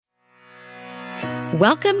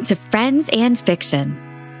Welcome to Friends and Fiction.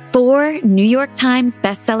 4 New York Times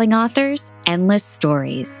bestselling authors, endless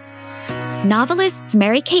stories. Novelists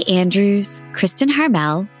Mary Kay Andrews, Kristen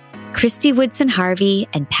Harmel, Christy Woodson Harvey,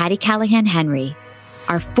 and Patty Callahan Henry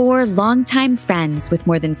are 4 longtime friends with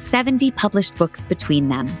more than 70 published books between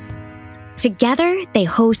them. Together, they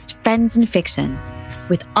host Friends and Fiction,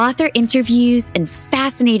 with author interviews and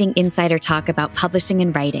fascinating insider talk about publishing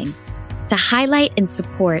and writing, to highlight and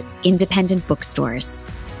support independent bookstores.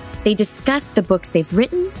 They discuss the books they've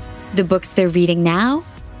written, the books they're reading now,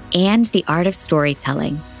 and the art of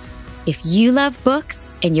storytelling. If you love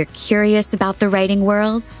books and you're curious about the writing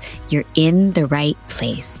world, you're in the right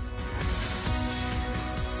place.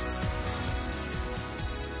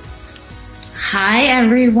 Hi,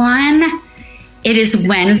 everyone. It is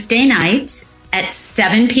Wednesday night at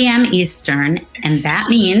 7 p.m. Eastern, and that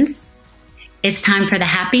means it's time for the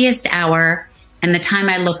happiest hour and the time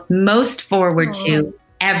I look most forward to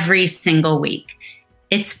every single week.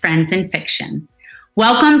 It's Friends and Fiction.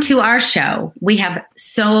 Welcome to our show. We have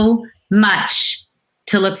so much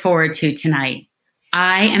to look forward to tonight.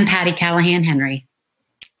 I am Patty Callahan Henry.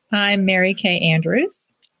 I'm Mary Kay Andrews.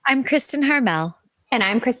 I'm Kristen Harmel. And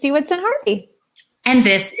I'm Christy Woodson Harvey. And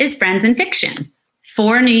this is Friends and Fiction.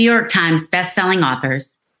 4 New York Times bestselling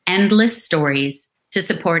authors, endless stories to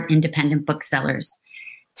support independent booksellers.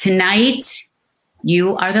 Tonight,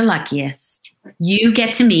 you are the luckiest. You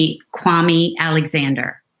get to meet Kwame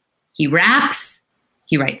Alexander. He raps,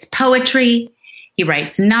 he writes poetry, he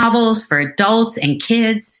writes novels for adults and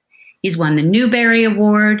kids. He's won the Newbery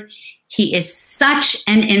Award. He is such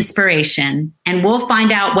an inspiration, and we'll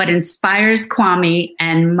find out what inspires Kwame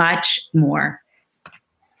and much more.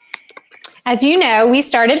 As you know, we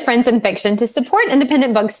started Friends and Fiction to support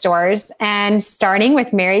independent bookstores, and starting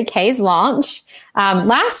with Mary Kay's launch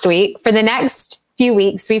last week, for the next few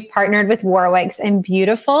weeks, we've partnered with Warwick's in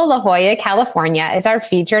beautiful La Jolla, California, as our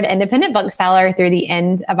featured independent bookseller through the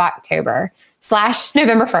end of October /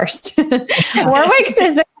 November 1st. Warwick's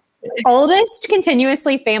is the oldest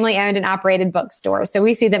continuously family-owned and operated bookstore. So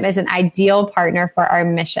we see them as an ideal partner for our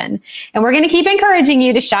mission. And we're going to keep encouraging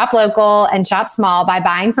you to shop local and shop small by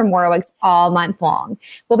buying from Warwick's all month long.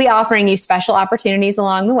 We'll be offering you special opportunities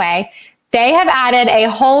along the way. They have added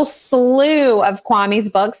a whole slew of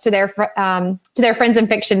Kwame's books to their Friends and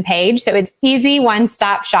Fiction page. So it's easy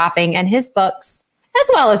one-stop shopping, and his books, as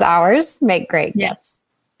well as ours, make great gifts.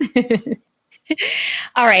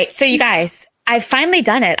 All right. So you guys, I've finally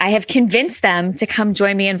done it. I have convinced them to come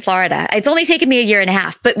join me in Florida. It's only taken me a year and a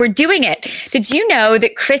half, but we're doing it. Did you know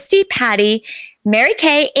that Christy, Patty, Mary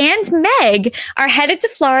Kay, and Meg are headed to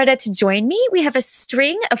Florida to join me? We have a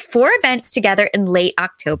string of 4 events together in late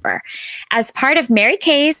October. As part of Mary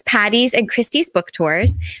Kay's, Patty's, and Christy's book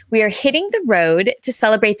tours, we are hitting the road to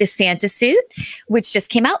celebrate the Santa Suit, which just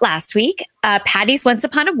came out last week, Patty's Once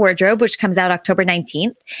Upon a Wardrobe, which comes out October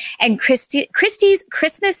 19th, and Christy's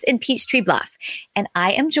Christmas in Peachtree Bluff. And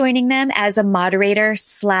I am joining them as a moderator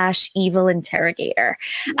 / evil interrogator.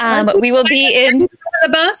 We will be in the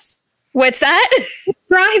bus. What's that?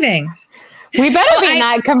 Driving. We better be in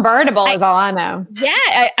that convertible is all I know.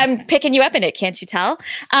 Yeah, I'm picking you up in it. Can't you tell?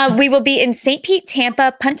 We will be in St. Pete,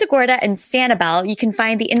 Tampa, Punta Gorda, and Sanibel. You can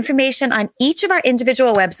find the information on each of our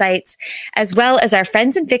individual websites, as well as our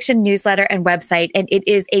Friends and Fiction newsletter and website. And it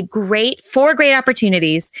is 4 great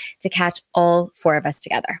opportunities to catch all 4 of us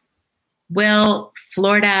together. Will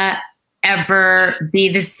Florida ever be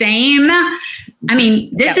the same? I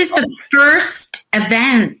mean, this is the first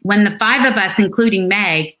event when the 5 of us, including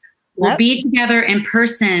Meg, will be together in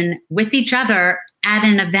person with each other at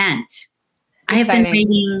an event. I have been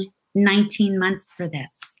waiting 19 months for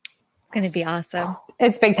this. It's going to be awesome.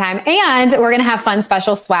 It's big time. And we're going to have fun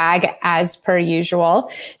special swag as per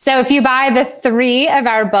usual. So if you buy the 3 of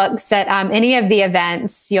our books at any of the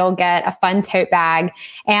events, you'll get a fun tote bag.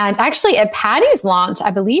 And actually at Patty's launch, I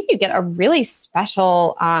believe you get a really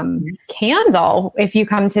special candle if you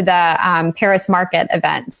come to the Paris Market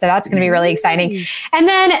event. So that's going to be really exciting. And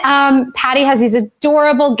then Patty has these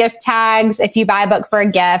adorable gift tags if you buy a book for a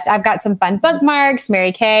gift. I've got some fun bookmarks.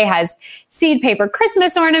 Mary Kay has seed paper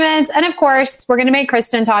Christmas ornaments. And of course, we're going to make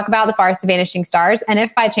Kristen talk about The Forest of Vanishing Stars. And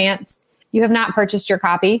if by chance you have not purchased your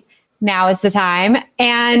copy, now is the time.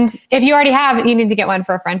 And if you already have, you need to get one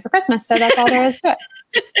for a friend for Christmas. So that's all there is to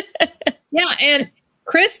it. Yeah. And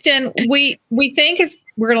Kristen, we think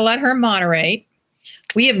we're going to let her moderate.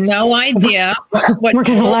 We have no idea what we're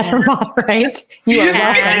going to let her moderate. You are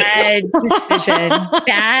bad decision.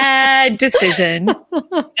 Bad decision.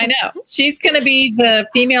 I know. She's going to be the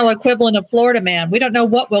female equivalent of Florida Man. We don't know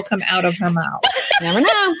what will come out of her mouth. Never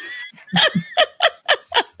know.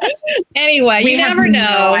 Anyway, you never know.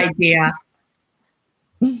 No idea.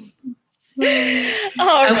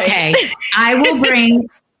 All right. Okay.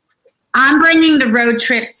 I'm bringing the road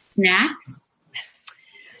trip snacks.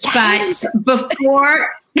 Yes. But before.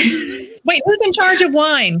 Wait, who's in charge of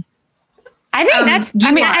wine? I think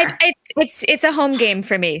are. it's a home game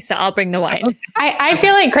for me, so I'll bring the wine. I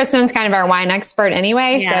feel like Kristen's kind of our wine expert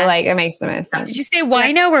anyway, so like it makes the most sense. Did you say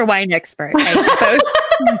wino or wine expert?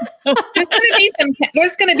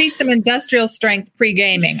 There's going to be some industrial strength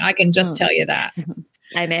pre-gaming. I can just tell you that.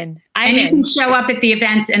 I'm in. And you can show up at the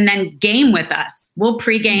events and then game with us. We'll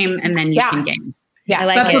pre-game and then you can game. Yeah, I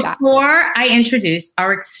like But it. before I introduce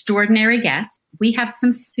our extraordinary guest, we have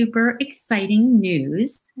some super exciting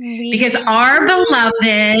news because our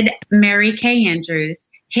beloved Mary Kay Andrews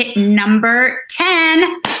hit number 10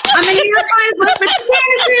 on the New York Times list with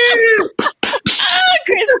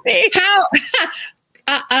Christy.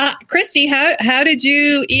 Christy, how did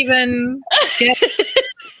you even get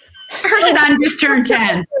her son just turned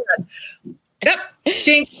 10. Yep.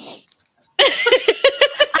 Jinx. I'm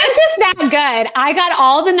just that good. I got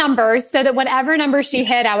all the numbers so that whatever number she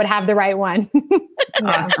hit, I would have the right one.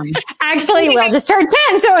 Awesome. Actually, Will just turned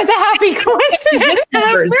 10, so it was a happy coincidence.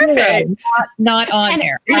 Numbers, Perfect. not on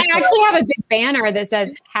there. And I actually have a big banner that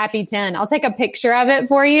says Happy 10. I'll take a picture of it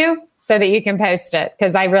for you so that you can post it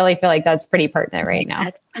because I really feel like that's pretty pertinent right now.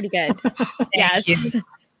 That's pretty good. Yes. You.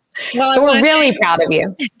 Well, So we're really proud of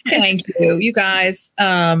you. Thank you, you guys.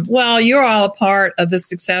 Well, you're all a part of the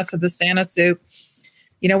success of the Santa Soup.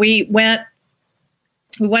 You know, we went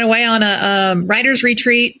away on a writer's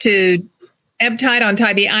retreat to Ebb Tide on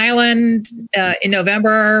Tybee Island in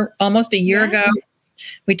November, almost a year ago.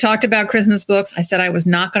 We talked about Christmas books. I said I was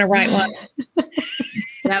not going to write one.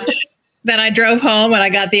 Yep. Then I drove home and I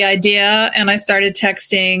got the idea and I started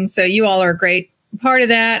texting. So you all are a great part of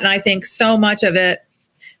that. And I think so much of it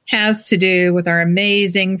has to do with our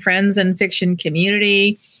amazing friends and fiction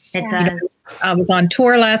community. It does. I was on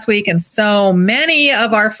tour last week and so many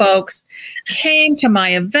of our folks came to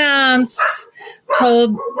my events,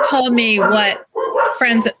 told me what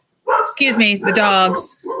friends, the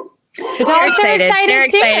dogs. The dogs are excited They're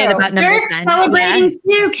too. excited about number They're 10. celebrating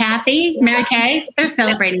too, Kathy, Mary Kay. They're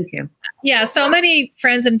celebrating too. Yeah, so many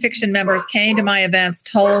friends and fiction members came to my events,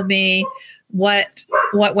 told me what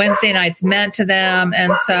Wednesday nights meant to them.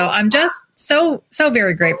 And so I'm just so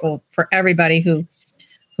very grateful for everybody who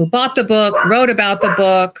bought the book, wrote about the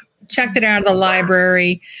book, checked it out of the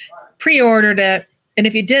library, pre-ordered it. And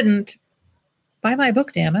if you didn't, buy my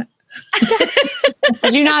book, damn it.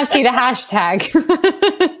 Did you not see the hashtag?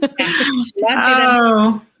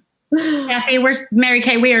 Oh, Kathy, Mary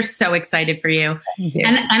Kay, we are so excited for you.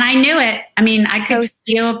 And I knew it. I mean, I could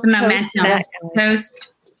feel the momentum.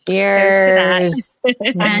 Toast. Cheers.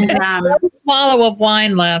 And One swallow of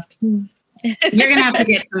wine left. you're going to have to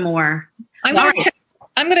get some more. I'm going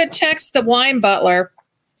to text the wine butler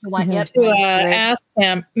to ask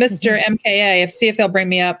him, Mr. MKA, see if he'll bring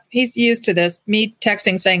me up. He's used to this, me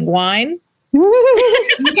texting saying wine.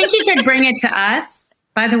 You think you could bring it to us,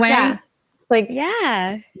 by the way? Yeah. Like,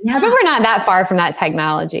 Yeah. I bet we're not that far from that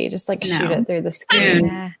technology. Just like shoot it through the screen.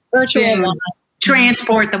 Yeah. Virtual Soon. wine.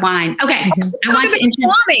 Transport the wine. Okay. I want to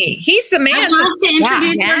introduce Kwame. He's the man.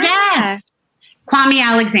 our guest. Kwame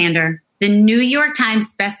Alexander, the New York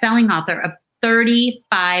Times bestselling author of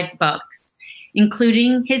 35 books,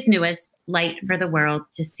 including his newest, Light for the World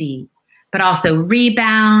to See, but also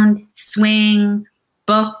Rebound, Swing,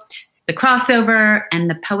 Booked, The Crossover, and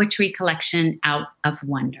the poetry collection Out of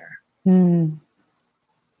Wonder.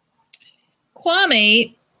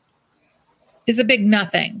 Kwame is a big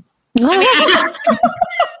nothing. I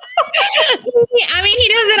mean, he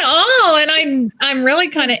does it all, and I'm really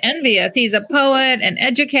kind of envious. He's a poet, an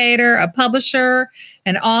educator, a publisher,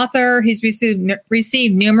 an author. He's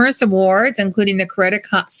received numerous awards, including the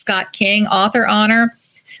Coretta Scott King Author Honor,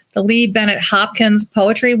 the Lee Bennett Hopkins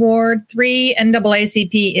Poetry Award, 3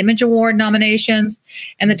 NAACP Image Award nominations,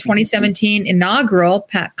 and the 2017 inaugural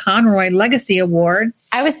Pat Conroy Legacy Award.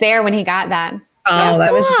 I was there when he got that. Oh,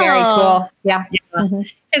 that was very cool. Yeah. Mm-hmm.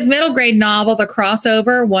 His middle grade novel, The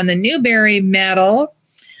Crossover, won the Newbery Medal,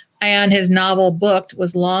 and his novel, Booked,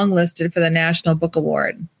 was longlisted for the National Book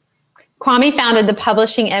Award. Kwame founded the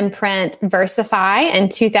publishing imprint Versify in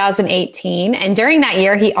 2018. And during that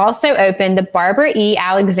year, he also opened the Barbara E.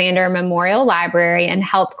 Alexander Memorial Library and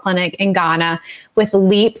Health Clinic in Ghana with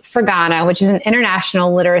Leap for Ghana, which is an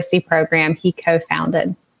international literacy program he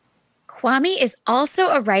co-founded. Kwame is also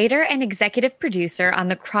a writer and executive producer on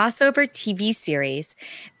the crossover TV series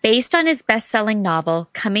based on his best-selling novel,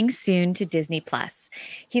 coming soon to Disney+.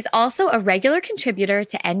 He's also a regular contributor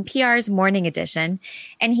to NPR's Morning Edition,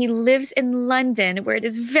 and he lives in London, where it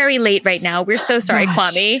is very late right now. We're so sorry,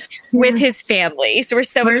 Kwame, with his family. So we're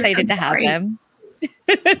so excited to have him.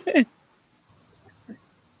 Hey!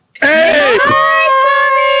 Hi,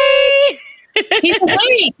 Kwame! He's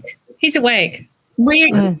awake. He's awake.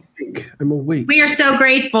 I'm awake. We are so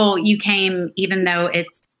grateful you came, even though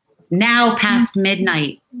it's now past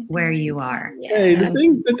midnight where you are. Hey,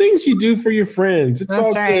 the things you do for your friends. It's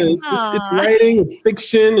That's all right. good. It's writing, it's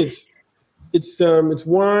fiction, it's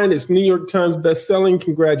wine, it's New York Times bestselling.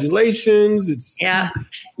 Congratulations. It's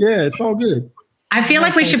it's all good. I feel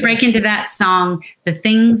like we should break into that song, The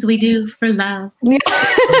Things We Do for Love.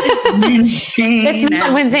 It's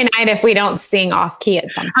not Wednesday night if we don't sing off key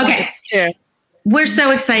at some point. Okay. It's true. We're so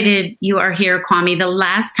excited you are here, Kwame. The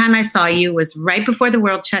last time I saw you was right before the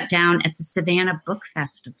world shut down at the Savannah Book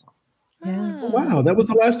Festival. Yeah. Wow, that was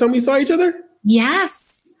the last time we saw each other?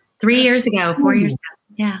 Yes. 3 years ago, 4 years ago.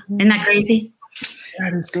 Yeah. Isn't that crazy?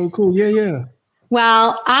 That is so cool. Yeah.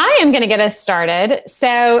 Well, I am going to get us started.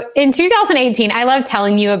 So in 2018, I love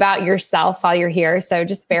telling you about yourself while you're here, so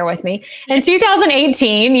just bear with me. In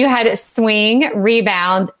 2018, you had Swing,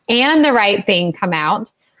 Rebound, and The Right Thing come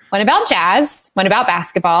out. One about jazz, one about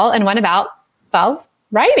basketball, and one about, well,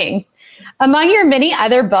 writing. Among your many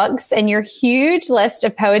other books and your huge list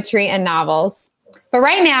of poetry and novels. But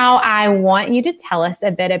right now, I want you to tell us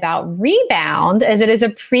a bit about Rebound, as it is a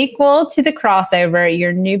prequel to the crossover,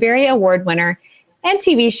 your Newbery Award winner and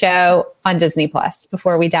TV show on Disney Plus,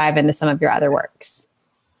 before we dive into some of your other works.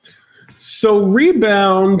 So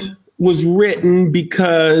Rebound was written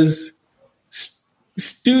because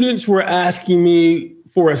students were asking me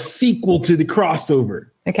for a sequel to the crossover.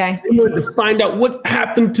 Okay. They wanted to find out what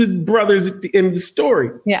happened to the brothers at the end of the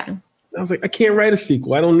story. Yeah. I was like, I can't write a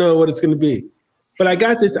sequel. I don't know what it's going to be. But I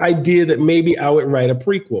got this idea that maybe I would write a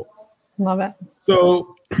prequel. Love it.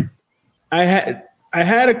 So I had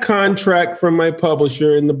a contract from my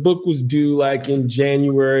publisher, and the book was due like in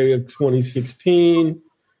January of 2016.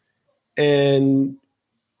 And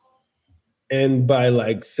by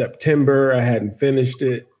like September, I hadn't finished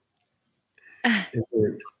it.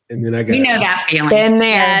 And then I got, We know that feeling. Been there.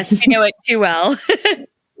 Yes, you know it too well.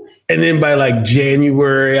 and then by like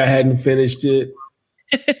January, I hadn't finished it.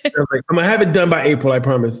 I was like, I'm gonna have it done by April, I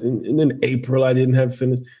promise. And then April, I didn't have it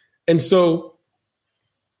finished. And so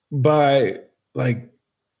by like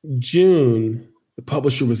June, the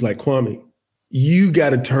publisher was like, Kwame, you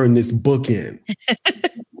got to turn this book in.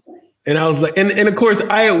 And I was like, and of course,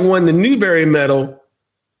 I had won the Newbery Medal,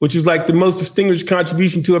 which is like the most distinguished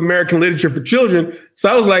contribution to American literature for children. So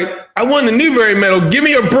I was like, I won the Newbery Medal. Give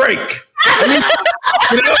me a break. You know?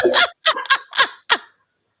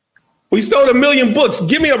 We sold 1 million books.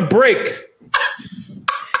 Give me a break.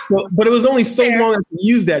 But it was only so long I could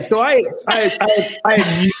use that. So I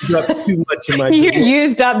had used up too much of my. You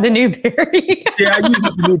used up the Newbery. Yeah, I used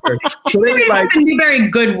up the Newbery. So they were like, Newbery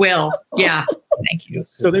goodwill. Yeah. Thank you.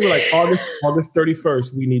 so they were like, August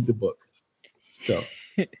 31st, we need the book.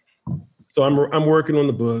 So I'm working on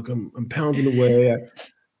the book. I'm pounding away.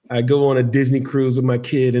 I go on a Disney cruise with my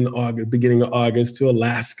kid in August, beginning of August, to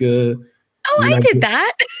Alaska. Oh, I did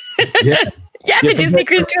that. Yeah. Yeah, the Disney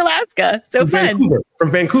cruise to Alaska. So fun.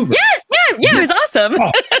 From Vancouver. Yes, yeah, it was awesome.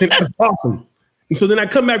 Oh, it was awesome. And so then I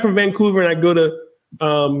come back from Vancouver and I go to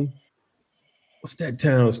what's that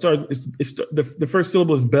town? It's the first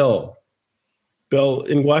syllable is Bell. Bell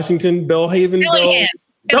in Washington, Belhaven.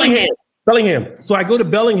 Bellingham. So I go to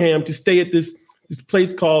Bellingham to stay at this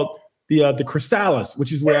place called the Chrysalis,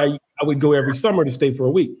 which is where I would go every summer to stay for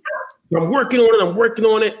a week. So I'm working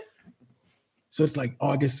on it. So it's like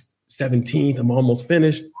August 17th. I'm almost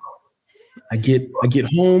finished. I get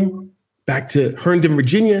home back to Herndon,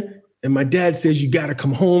 Virginia, and my dad says, you got to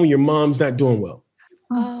come home. Your mom's not doing well.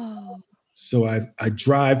 Oh. So I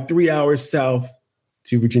drive 3 hours south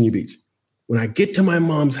to Virginia Beach. When I get to my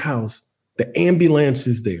mom's house, the ambulance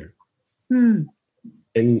is there. And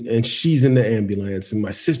she's in the ambulance, and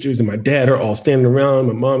my sisters and my dad are all standing around.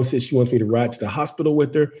 My mom says she wants me to ride to the hospital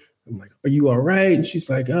with her. I'm like, are you all right? And she's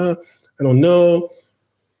like, I don't know.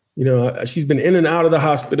 You know, she's been in and out of the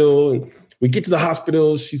hospital, and we get to the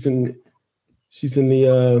hospital. She's in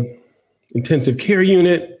the intensive care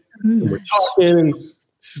unit, and we're talking. And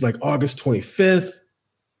she's like August 25th,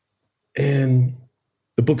 and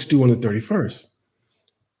the book's due on the 31st.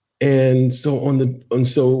 And so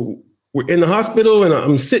we're in the hospital, and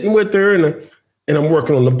I'm sitting with her, and I'm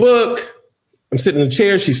working on the book. I'm sitting in the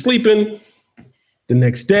chair. She's sleeping. The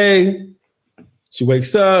next day, she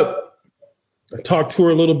wakes up. I talk to her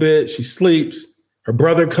a little bit. She sleeps. Her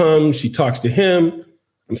brother comes. She talks to him.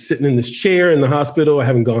 I'm sitting in this chair in the hospital. I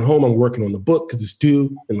haven't gone home. I'm working on the book because it's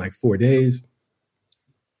due in like 4 days.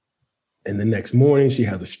 And the next morning, she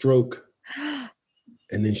has a stroke.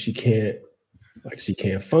 And then she can't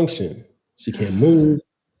function. She can't move.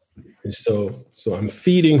 And so I'm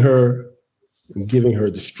feeding her. I'm giving her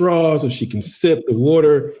the straw so she can sip the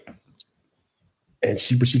water.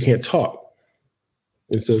 But she can't talk.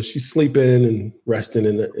 And so she's sleeping and resting,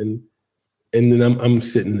 and then I'm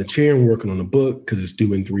sitting in the chair and working on a book because it's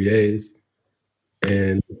due in 3 days.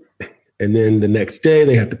 And then the next day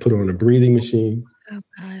they have to put her on a breathing machine. Oh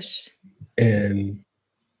gosh. And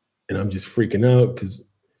I'm just freaking out because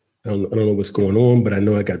I don't know what's going on, but I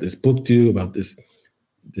know I got this book due about this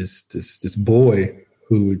boy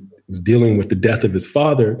who was dealing with the death of his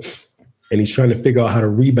father, and he's trying to figure out how to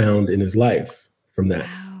rebound in his life from that.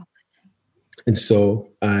 Wow. And so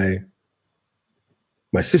my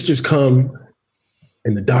sisters come,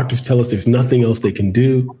 and the doctors tell us there's nothing else they can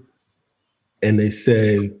do. And they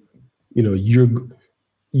say, you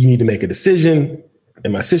need to make a decision.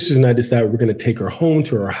 And my sisters and I decided we're going to take her home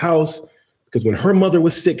to our house, because when her mother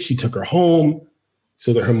was sick, she took her home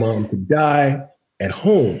so that her mom could die at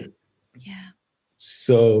home. Yeah.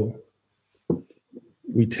 So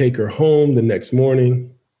we take her home the next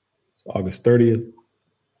morning. It's August 30th.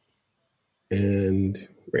 And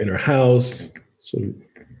we're in her house, so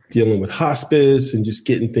dealing with hospice and just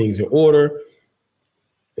getting things in order.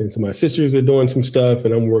 And so my sisters are doing some stuff,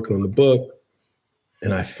 and I'm working on the book,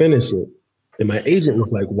 and I finish it. And my agent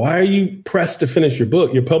was like, "Why are you pressed to finish your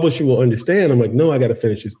book? Your publisher will understand." I'm like, "No, I got to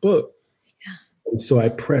finish this book." Yeah. And so I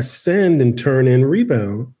press send and turn in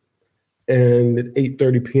Rebound. And at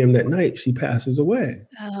 8:30 p.m. that night, she passes away.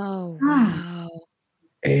 Oh, wow.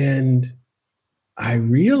 And I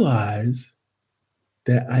realized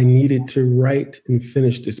that I needed to write and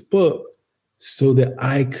finish this book so that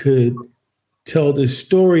I could tell this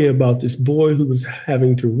story about this boy who was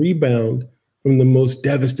having to rebound from the most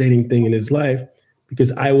devastating thing in his life,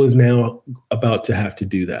 because I was now about to have to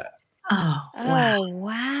do that. Oh, Oh,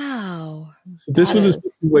 wow. So this was a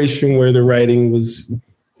situation where the writing was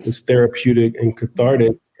therapeutic and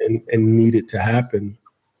cathartic and needed to happen.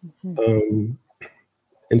 Mm-hmm.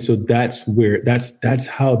 And so that's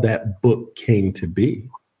how that book came to be.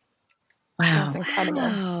 wow. That's incredible.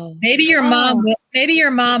 Wow. Maybe your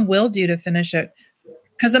mom will do to finish it,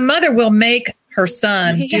 because a mother will make her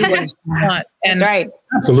son do what she wants. And That's right.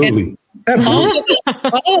 Absolutely. Absolutely.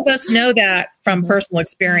 all of us know that from personal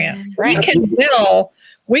experience. Right.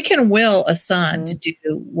 We can will a son to do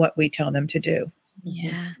what we tell them to do.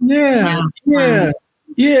 Yeah. Yeah.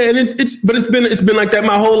 And it's been like that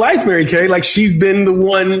my whole life, Mary Kay. Like, she's been the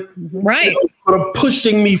one Right. sort of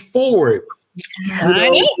pushing me forward. I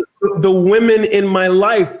know. The women in my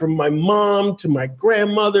life, from my mom to my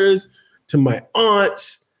grandmothers to my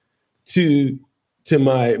aunts to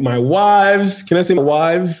my wives. Can I say my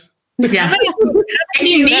wives? Yeah. If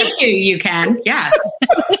you need to, you can. Yes.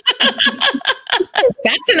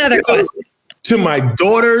 That's another question. To my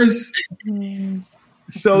daughters.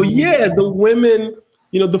 So yeah, the women,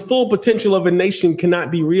 the full potential of a nation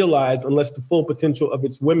cannot be realized unless the full potential of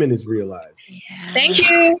its women is realized. Yeah. Thank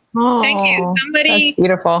you. Oh, Thank you. That's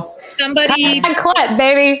beautiful. Somebody Clip,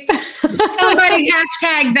 baby. Somebody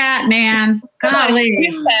hashtag that, man. Golly.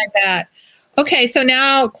 hashtag that. Okay, so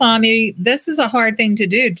now, Kwame, this is a hard thing to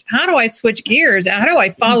do. How do I switch gears? How do I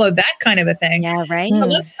follow that kind of a thing? Yeah, right. So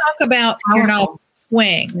let's talk about your novel,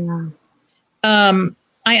 Swing. Yeah.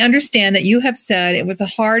 I understand that you have said it was the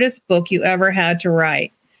hardest book you ever had to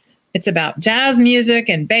write. It's about jazz music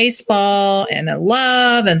and baseball and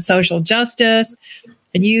love and social justice.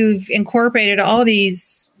 And you've incorporated all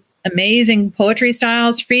these amazing poetry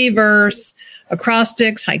styles, free verse,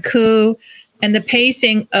 acrostics, haiku, and the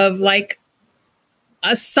pacing of like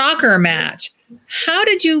a soccer match. How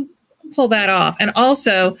did you pull that off? And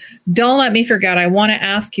also, don't let me forget, I want to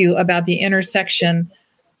ask you about the intersection,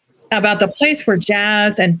 about the place where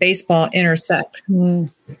jazz and baseball intersect.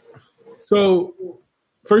 So,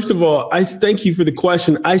 first of all, I thank you for the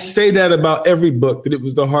question. I say that about every book, that it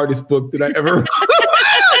was the hardest book that I ever wrote.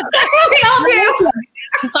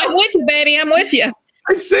 I'm with you, baby. I'm with you.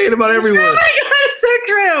 I say it about everyone. Oh my God, it's so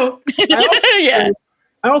true. Yeah.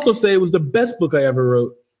 I also say it was the best book I ever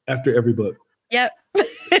wrote after every book. Yep.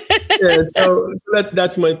 Yeah, so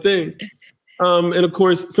that's my thing. And of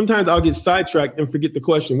course, sometimes I'll get sidetracked and forget the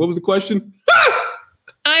question. What was the question?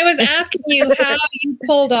 I was asking you how you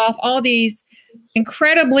pulled off all these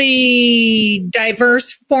incredibly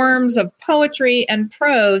diverse forms of poetry and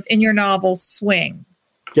prose in your novel Swing.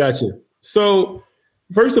 Gotcha. So,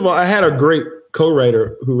 first of all, I had a great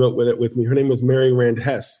co-writer who wrote with me. Her name was Mary Rand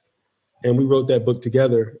Hess, and we wrote that book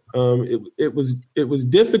together. It was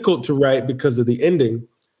difficult to write because of the ending,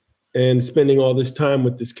 and spending all this time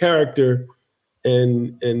with this character,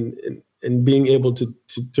 and being able to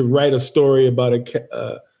write a story about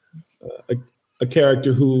a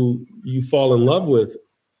character who you fall in love with,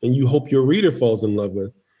 and you hope your reader falls in love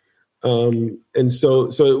with. And so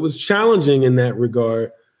it was challenging in that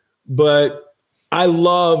regard, but I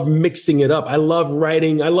love mixing it up. I love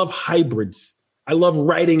writing. I love hybrids. I love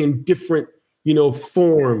writing in different,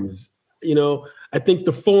 forms. I think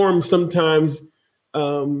the form sometimes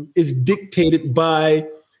is dictated by,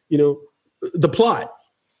 the plot,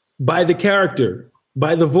 by the character,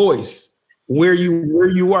 by the voice, where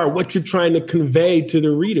you are, what you're trying to convey to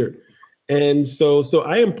the reader. And so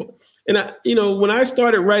I am, and I, when I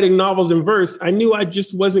started writing novels in verse, I knew I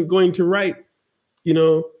just wasn't going to write,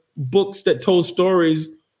 books that told stories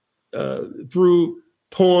through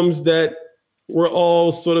poems that were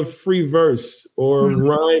all sort of free verse or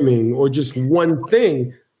rhyming or just one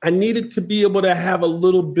thing. I needed to be able to have a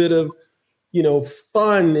little bit of,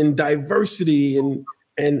 fun and diversity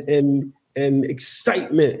and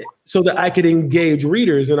excitement so that I could engage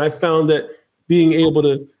readers. And I found that being able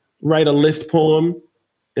to write a list poem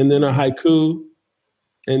and then a haiku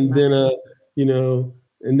and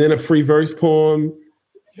then a free verse poem.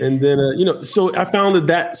 And then, so I found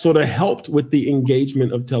that sort of helped with the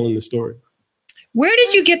engagement of telling the story. Where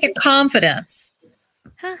did you get the confidence?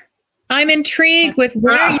 Huh. I'm intrigued with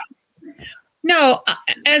where No,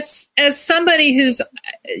 as somebody who's,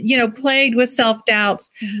 plagued with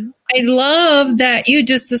self-doubts, I love that you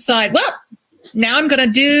just decide, well, now I'm going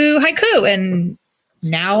to do haiku and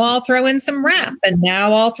now I'll throw in some rap and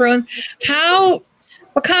now I'll throw in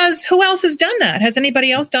because who else has done that? Has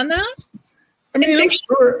anybody else done that? I mean, I'm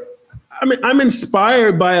sure. I mean, I'm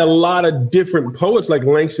inspired by a lot of different poets like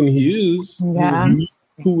Langston Hughes,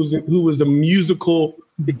 who was a musical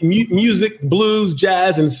music, blues,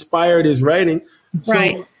 jazz inspired his writing.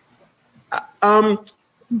 Right. So,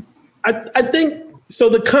 I think so.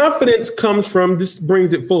 The confidence comes from, this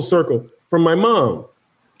brings it full circle, from my mom.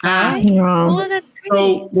 Oh, that's great.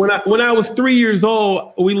 So when I was 3 years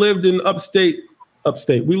old, we lived in upstate.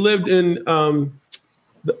 We lived in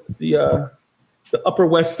the Upper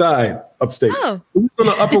West Side, upstate. Oh. We lived on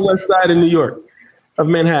the Upper West Side in New York, of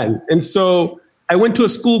Manhattan. And so I went to a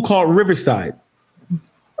school called Riverside,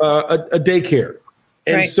 a daycare.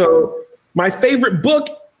 And so my favorite book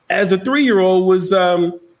as a 3-year-old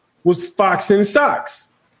was Fox and Socks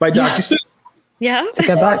by Dr. Seuss. Yeah. It's a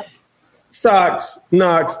good book. Socks,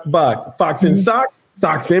 Knox, Box. Fox and Sock,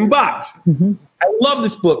 Socks and Box. I love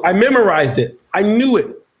this book. I memorized it. I knew it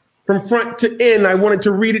from front to end. I wanted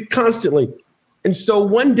to read it constantly. And so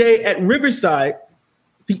one day at Riverside,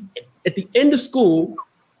 at the end of school,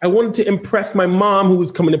 I wanted to impress my mom who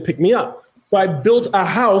was coming to pick me up. So I built a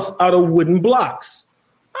house out of wooden blocks.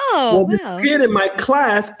 Oh, well, this kid in my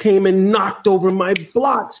class came and knocked over my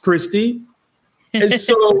blocks, Christy. And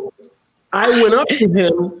so I went up to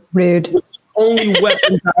him. Rude. With the only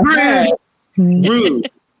weapons I had. Rude.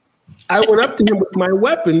 I went up to him with my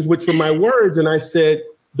weapons, which were my words, and I said,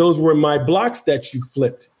 those were my blocks that you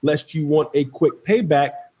flipped. Lest you want a quick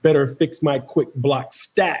payback, better fix my quick block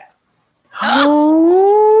stack.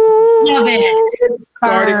 Oh, Love it.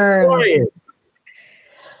 Started crying.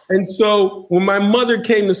 And so when my mother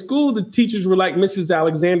came to school, the teachers were like, Mrs.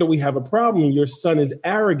 Alexander, we have a problem. Your son is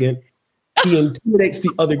arrogant. He intimidates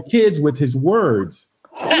the other kids with his words.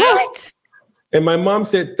 What? And my mom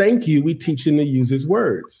said, thank you. We teach him to use his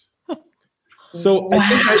words. So I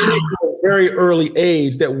think I knew at a very early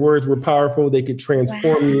age that words were powerful. They could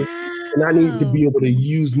transform you. And I needed to be able to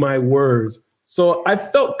use my words. So I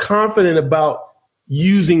felt confident about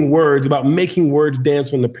using words, about making words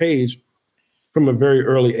dance on the page from a very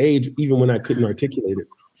early age, even when I couldn't articulate it.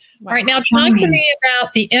 All right, now talk to me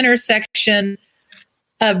about the intersection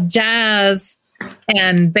of jazz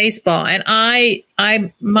and baseball. And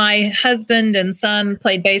my husband and son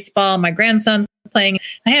played baseball. My grandson's playing.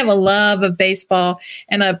 I have a love of baseball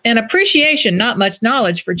and an appreciation, not much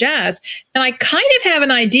knowledge for jazz. And I kind of have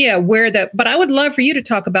an idea but I would love for you to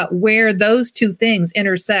talk about where those two things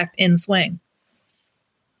intersect in Swing.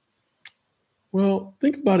 Well,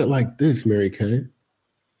 think about it like this, Mary Kay.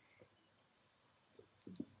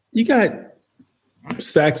 You got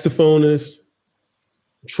saxophonist,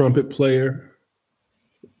 trumpet player,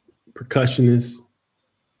 percussionist,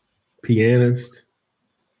 pianist,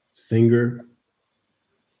 singer,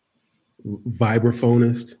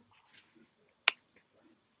 vibraphonist.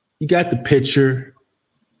 You got the pitcher,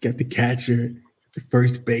 you got the catcher, the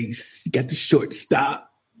first base, you got the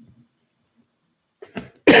shortstop.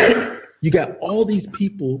 You got all these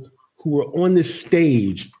people who are on this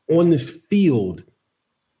stage, on this field,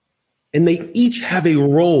 and they each have a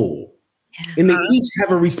role, and they each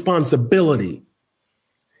have a responsibility.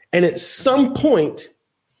 And at some point,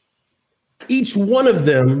 each one of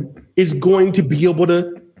them is going to be able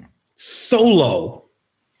to solo,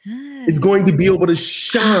 is going to be able to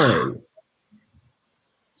shine.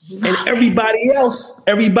 And everybody else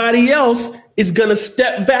is going to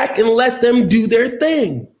step back and let them do their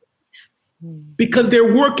thing. Because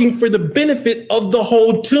they're working for the benefit of the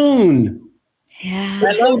whole tune. Yeah.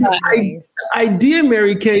 The idea,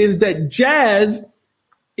 Mary Kay, is that jazz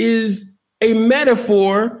is a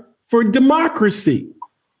metaphor for democracy.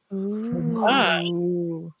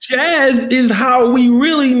 Wow. Jazz is how we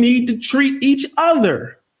really need to treat each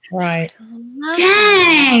other. Right.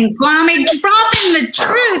 Dang, Kwame, dropping the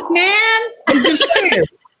truth, man. I'm just saying.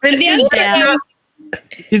 And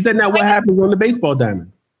is that not what happens on the baseball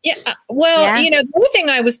diamond? Yeah. Well, the other thing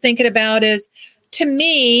I was thinking about is, to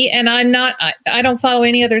me, and I don't follow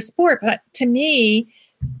any other sport, but to me,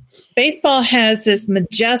 baseball has this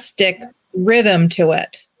majestic rhythm to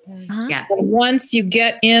it. Yes. Once you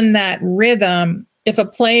get in that rhythm, if a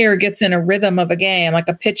player gets in a rhythm of a game, like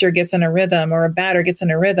a pitcher gets in a rhythm or a batter gets in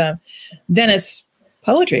a rhythm, then it's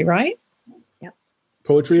poetry, right? Yep.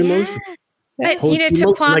 Poetry in motion. But,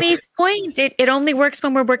 to Kwame's point, it only works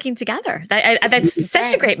when we're working together. That's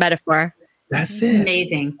such a great metaphor. That's it.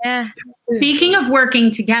 Amazing. Yeah. Speaking of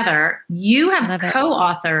working together, you have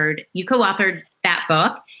co-authored that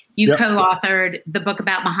book. You co-authored the book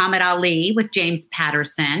about Muhammad Ali with James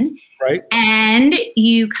Patterson. Right. And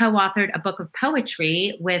you co-authored a book of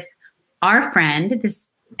poetry with our friend, this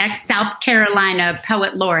ex-South Carolina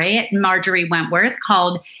poet laureate, Marjorie Wentworth,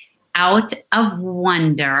 called Out of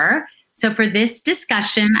Wonder. So for this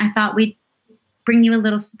discussion, I thought we'd bring you a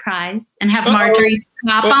little surprise and have Marjorie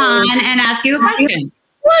hop on and ask you a question.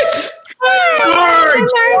 What? Marge!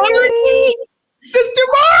 Sister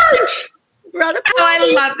Marge! Brother,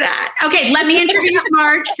 I love that. Okay, let me introduce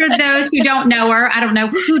Marge for those who don't know her. I don't know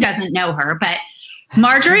who doesn't know her, but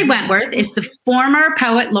Marjorie Wentworth is the former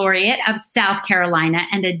poet laureate of South Carolina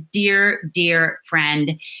and a dear, dear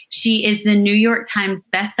friend. She is the New York Times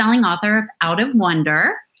bestselling author of Out of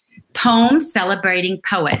Wonder, Poems Celebrating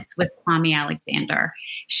Poets with Kwame Alexander.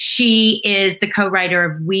 She is the co-writer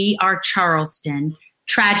of We Are Charleston,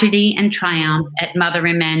 Tragedy and Triumph at Mother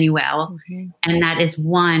Emanuel. And that is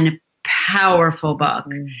one powerful book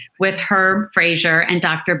with Herb Fraser and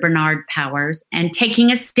Dr. Bernard Powers, and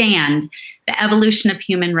Taking a Stand, The Evolution of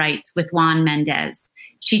Human Rights with Juan Mendez.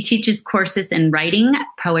 She teaches courses in writing,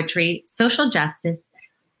 poetry, social justice,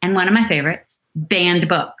 and one of my favorites, banned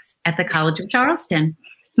books at the College of Charleston.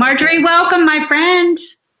 Marjorie, welcome, my friend.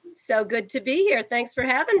 So good to be here. Thanks for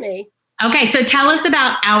having me. Okay, so tell us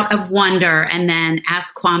about Out of Wonder, and then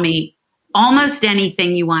ask Kwame almost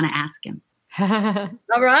anything you want to ask him.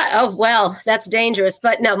 All right. Oh, well, that's dangerous,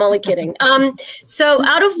 but no, I'm only kidding. So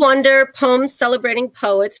Out of Wonder, Poems Celebrating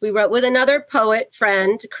Poets, we wrote with another poet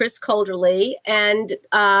friend, Chris Colderly, and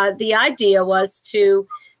the idea was to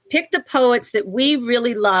pick the poets that we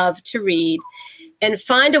really love to read and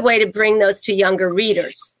find a way to bring those to younger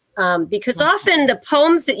readers. Because often the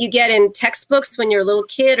poems that you get in textbooks when you're a little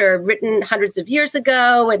kid are written hundreds of years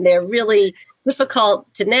ago, and they're really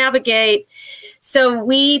difficult to navigate. So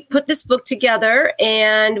we put this book together,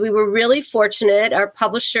 and we were really fortunate. Our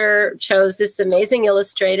publisher chose this amazing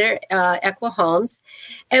illustrator, Equa Holmes,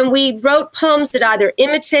 and we wrote poems that either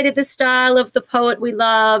imitated the style of the poet we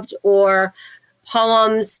loved, or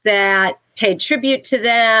poems that paid tribute to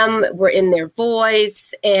them, were in their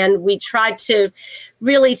voice. And we tried to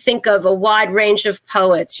really think of a wide range of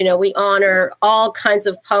poets. You know, we honor all kinds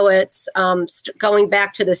of poets, going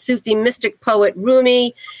back to the Sufi mystic poet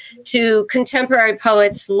Rumi to contemporary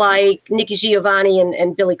poets like Nikki Giovanni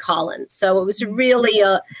and Billy Collins. So it was really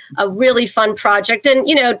a really fun project. And,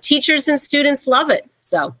 you know, teachers and students love it.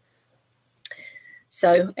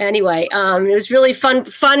 So anyway, it was really fun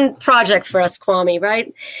project for us, Kwame,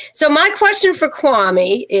 right? So my question for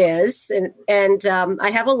Kwame is, and I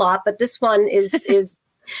have a lot, but this one is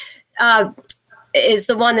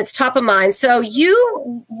the one that's top of mind. So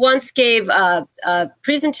you once gave a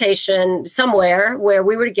presentation somewhere where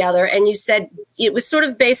we were together, and you said it was sort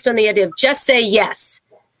of based on the idea of just say yes,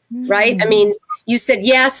 right? I mean, you said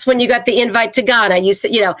yes when you got the invite to Ghana. You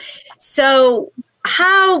said, you know, so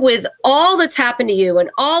how, with all that's happened to you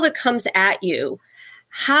and all that comes at you,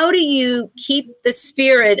 how do you keep the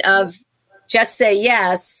spirit of just say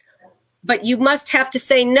yes, but you must have to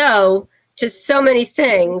say no to so many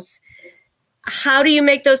things. How do you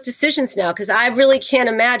make those decisions now? Because I really can't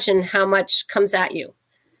imagine how much comes at you.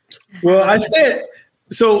 Well, I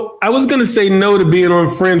was going to say no to being on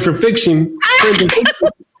Friends for Fiction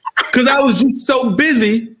because I was just so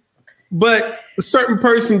busy. But a certain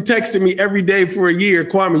person texted me every day for a year,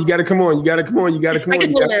 Kwame, you got to come on, you got to come on, you got to come on,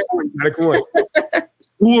 you got to come on, you got to come on.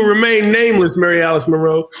 Who will remain nameless, Mary Alice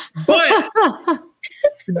Monroe. But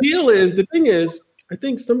the thing is, I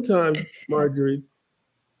think sometimes, Marjorie,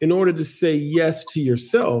 in order to say yes to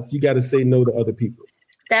yourself, you got to say no to other people.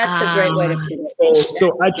 That's a great way to put it.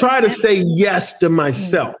 So I try to say yes to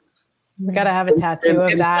myself. We got to have a tattoo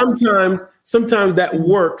of that. Sometimes that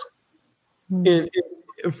works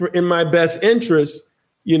in my best interest,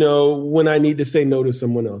 when I need to say no to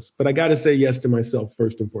someone else. But I got to say yes to myself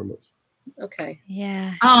first and foremost. Okay.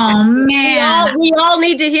 Yeah. Oh, man. We all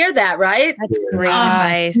need to hear that, right? That's great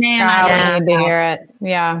advice. Man, I need to hear it.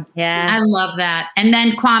 Yeah. Yeah. I love that. And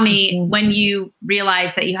then, Kwame, when you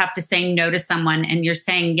realize that you have to say no to someone and you're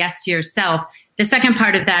saying yes to yourself, the second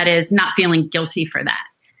part of that is not feeling guilty for that.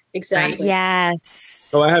 Exactly.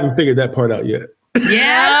 Yes. Oh, I haven't figured that part out yet.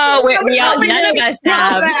 Yeah. No, none of us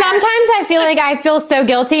have. Sometimes I feel so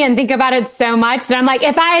guilty and think about it so much that I'm like,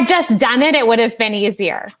 if I had just done it, it would have been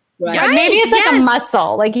easier. Right. Like maybe it's like a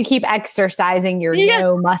muscle, like you keep exercising your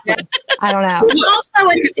no muscles. I don't know. Also,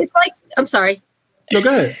 it's like, I'm sorry. No,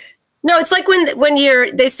 go ahead. No, it's like when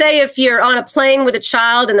they say if you're on a plane with a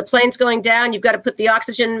child and the plane's going down, you've got to put the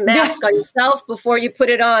oxygen mask on yourself before you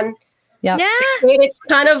put it on. Yeah. It's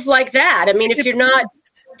kind of like that. I mean, if you're not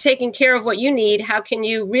taking care of what you need, how can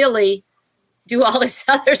you really do all this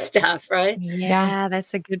other stuff, right? Yeah,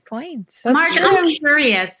 that's a good point. Marge, I'm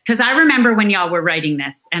curious because I remember when y'all were writing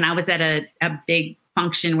this and I was at a big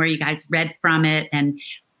function where you guys read from it. And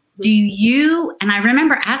and I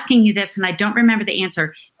remember asking you this and I don't remember the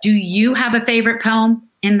answer. Do you have a favorite poem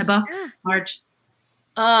in the book, Marge?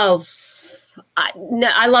 Oh,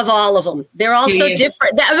 I love all of them. They're all so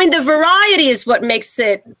different. I mean, the variety is what makes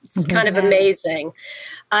it kind of amazing.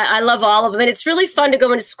 I love all of them. And it's really fun to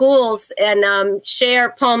go into schools and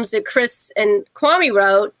share poems that Chris and Kwame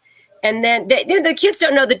wrote. And then the kids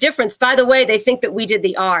don't know the difference. By the way, they think that we did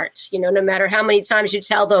the art, no matter how many times you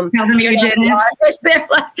tell them you did it. They're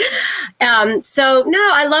like, so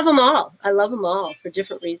no, I love them all. I love them all for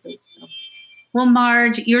different reasons. So. Well,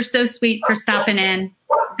 Marge, you're so sweet for stopping in.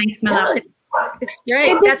 Thanks, my love. It's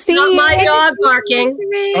great. That's not my dog barking.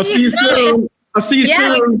 I'll see you soon.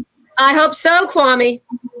 Soon. I hope so, Kwame.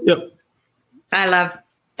 Yep. I love.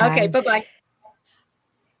 Okay, bye-bye.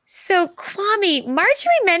 So, Kwame,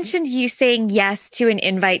 Marjorie mentioned you saying yes to an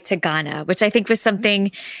invite to Ghana, which I think was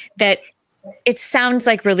something that it sounds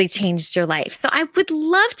like really changed your life. So I would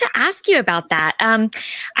love to ask you about that.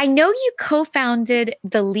 I know you co-founded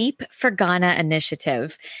the Leap for Ghana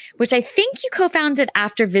initiative, which I think you co-founded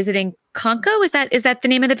after visiting Konko. Is that the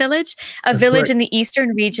name of the village? A village in the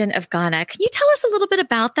eastern region of Ghana. Can you tell us a little bit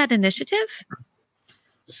about that initiative?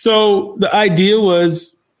 So the idea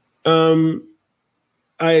was I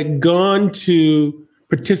had gone to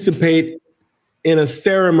participate in a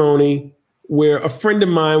ceremony where a friend of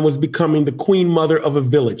mine was becoming the queen mother of a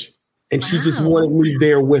village. And she just wanted me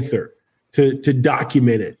there with her to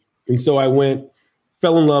document it. And so I went,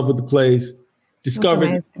 fell in love with the place,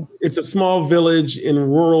 discovered it's a small village in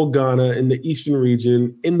rural Ghana in the eastern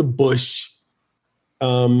region, in the bush.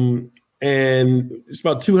 And it's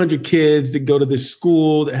about 200 kids that go to this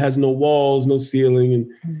school that has no walls, no ceiling,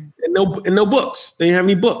 and no books. They didn't have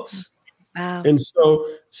any books. Wow. And so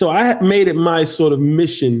I made it my sort of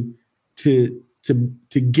mission to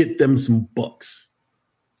get them some books.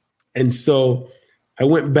 And so I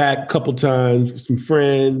went back a couple times with some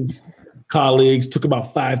friends, colleagues, took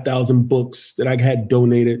about 5,000 books that I had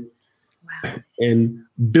donated and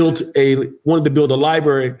wanted to build a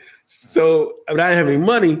library. So I didn't have any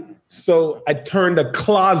money. So I turned a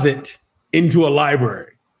closet into a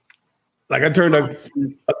library. Like I turned a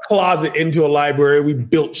closet into a library. We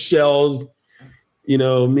built shelves,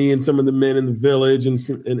 me and some of the men in the village and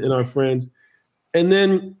our friends. And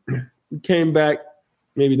then we came back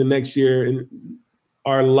maybe the next year and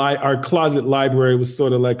our closet library was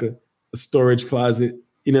sort of like a storage closet,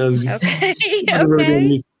 Okay.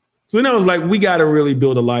 So then I was like, we got to really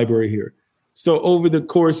build a library here. So over the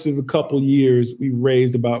course of a couple years, we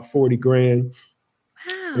raised about $40,000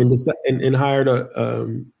 and hired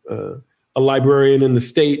a librarian in the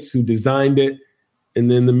States who designed it. And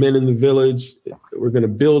then the men in the village were going to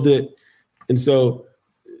build it. And so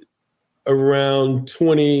around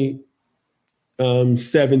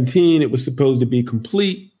 2017, it was supposed to be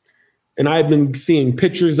complete. And I've been seeing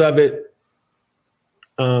pictures of it.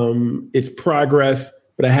 It's progress,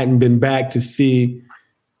 but I hadn't been back to see.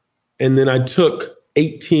 And then I took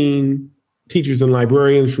 18 teachers and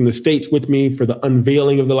librarians from the States with me for the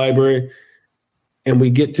unveiling of the library. And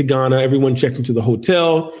we get to Ghana, everyone checks into the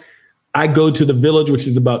hotel. I go to the village, which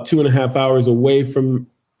is about 2.5 hours away from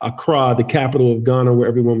Accra, the capital of Ghana, where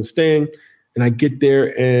everyone was staying. And I get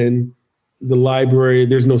there and the library,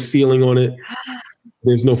 there's no ceiling on it.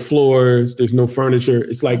 There's no floors. There's no furniture.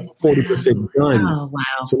 It's like 40% done. Oh,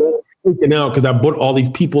 wow. So I'm freaking out because I brought all these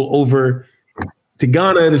people over to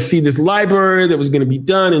Ghana to see this library that was going to be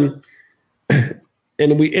done.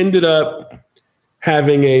 And we ended up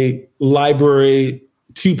having a library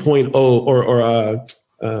 2.0 or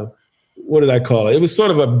what did I call it? It was sort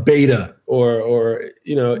of a beta or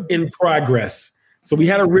in progress. So we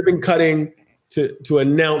had a ribbon cutting to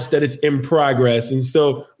announce that it's in progress. And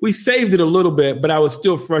so we saved it a little bit, but I was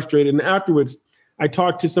still frustrated. And afterwards, I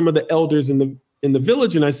talked to some of the elders in the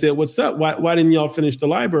village and I said, what's up? Why didn't y'all finish the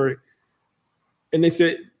library? And they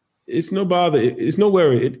said, it's no bother. It's no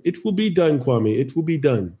worry. It will be done, Kwame. It will be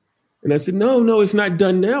done. And I said, no, it's not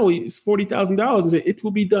done now. It's $40,000. And said, it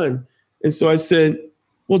will be done. And so I said,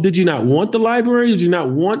 well, did you not want the library? Did you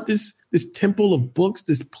not want this temple of books,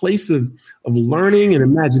 this place of learning and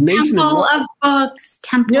imagination? Temple of books.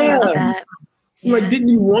 Temple of that. I'm like, didn't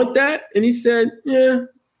you want that? And he said, yeah.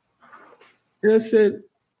 And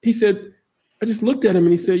he said, I just looked at him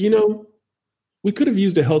and he said, we could have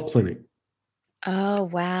used a health clinic. Oh,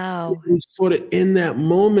 wow. It was sort of in that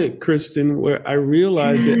moment, Kristen, where I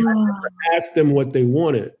realized that I never asked them what they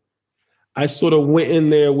wanted. I sort of went in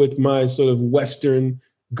there with my sort of Western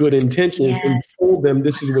good intentions and told them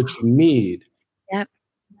this is what you need. Yep.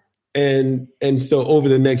 And so over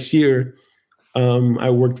the next year, I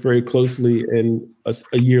worked very closely, and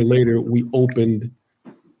a year later, we opened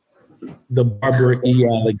the Barbara E.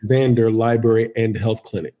 Alexander Library and Health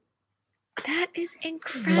Clinic. That is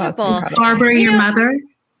incredible. Barbara, your mother?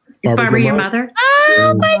 Is Barbara your mother?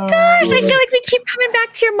 Oh my gosh. I feel like we keep coming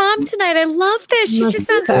back to your mom tonight. I love this. She just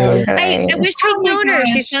sounds I wish we'd known her.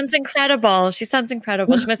 She sounds incredible. She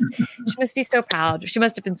must be so proud. She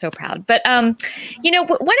must have been so proud. But one of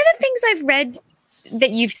the things I've read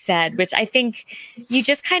that you've said, which I think you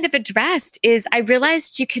just kind of addressed, is I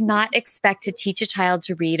realized you cannot expect to teach a child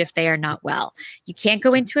to read if they are not well. You can't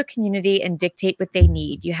go into a community and dictate what they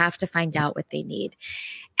need. You have to find out what they need.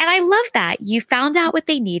 And I love that. You found out what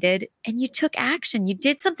they needed and you took action. You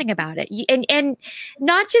did something about it. And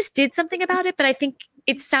not just did something about it, but I think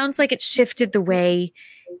it sounds like it shifted the way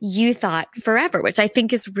you thought forever, which I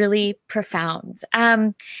think is really profound.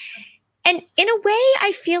 And in a way,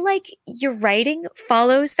 I feel like your writing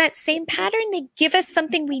follows that same pattern. They give us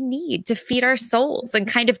something we need to feed our souls and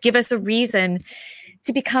kind of give us a reason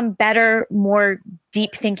to become better, more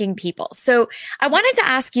deep thinking people. So I wanted to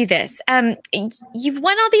ask you this. You've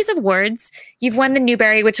won all these awards. You've won the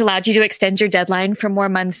Newbery, which allowed you to extend your deadline for more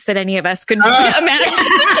months than any of us could imagine.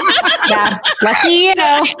 Yeah, lucky you.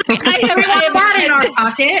 I have that in our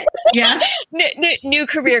pocket. Yes. New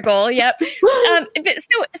career goal. Yep. So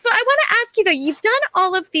I want to ask you though, you've done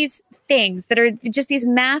all of these things that are just these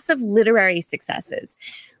massive literary successes.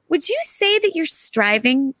 Would you say that you're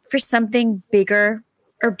striving for something bigger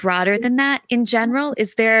or broader than that in general?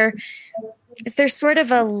 Is there sort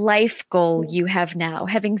of a life goal you have now,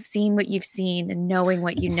 having seen what you've seen and knowing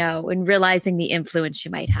what you know and realizing the influence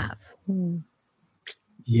you might have?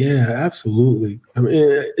 Yeah, absolutely. I mean,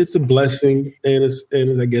 it's a blessing,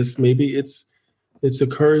 and I guess maybe it's a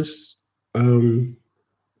curse.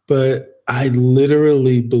 But I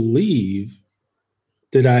literally believe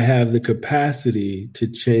that I have the capacity to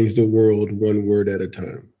change the world one word at a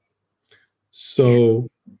time. So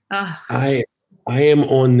I am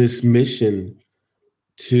on this mission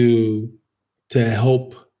to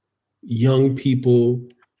help young people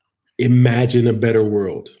imagine a better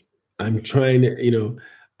world. I'm trying to,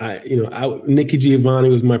 Nikki Giovanni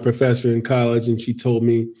was my professor in college, and she told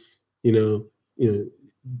me, you're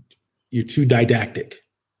too didactic,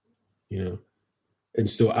 And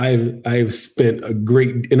so I've spent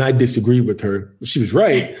and I disagree with her. She was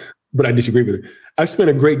right, but I disagree with her. I've spent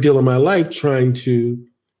a great deal of my life trying to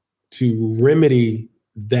remedy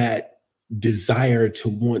that desire to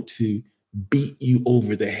want to beat you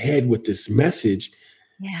over the head with this message.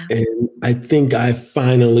 Yeah. And I think I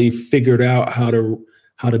finally figured out how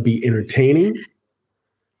to be entertaining,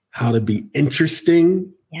 how to be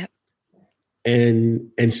interesting. Yep.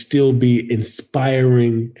 And still be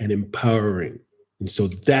inspiring and empowering. And so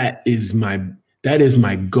that is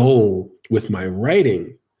my goal with my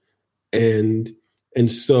writing. And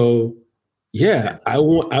so, yeah, I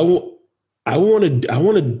want I want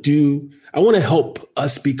to help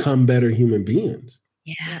us become better human beings.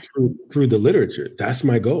 Yeah. Through the literature. That's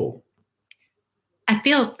my goal. I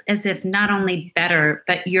feel as if not only better,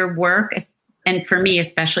 but your work, and for me,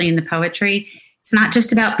 especially in the poetry, it's not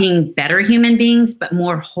just about being better human beings, but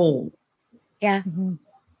more whole. Yeah.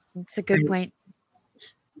 That's a good point.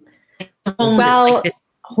 Wholeness, this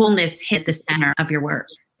wholeness hit the center of your work.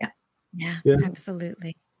 Yeah,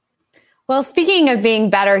 absolutely. Well, speaking of being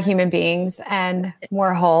better human beings and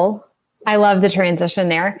more whole, I love the transition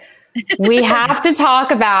there. We have to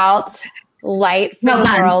talk about Light for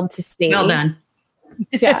the World to See. Well done.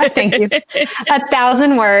 Yeah, thank you.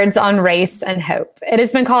 1,000 words on race and hope. It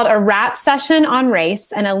has been called a rap session on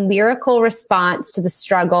race and a lyrical response to the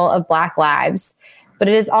struggle of Black lives, but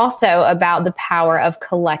it is also about the power of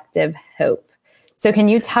collective hope. So can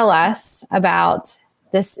you tell us about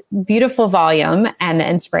this beautiful volume and the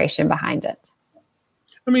inspiration behind it?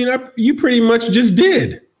 I mean, you pretty much just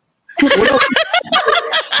did. What else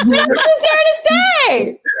is there to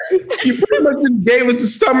say? You pretty much just gave us a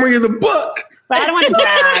summary of the book. But I don't want to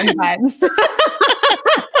brag.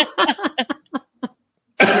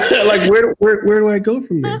 Like, where do I go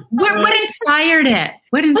from there? What inspired it?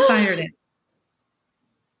 What inspired it?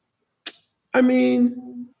 I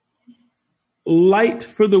mean, light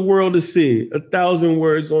for the world to see. 1,000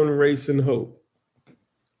 words on race and hope.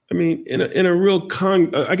 I mean, in a real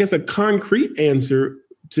I guess a concrete answer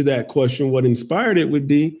to that question, what inspired it would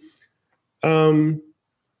be during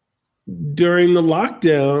the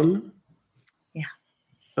lockdown.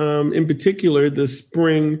 In particular, the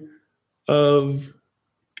spring of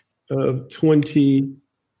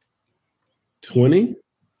 2020,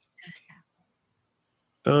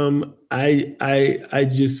 I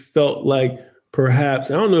just felt like perhaps,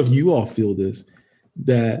 I don't know if you all feel this,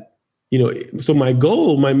 that, so my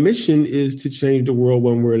goal, my mission is to change the world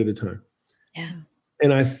one word at a time. Yeah.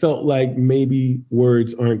 And I felt like maybe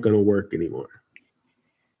words aren't going to work anymore.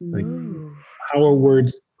 Like, how are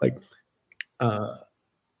words, like,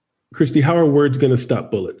 Christy, how are words going to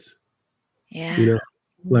stop bullets? Yeah.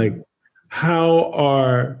 Like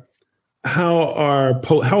how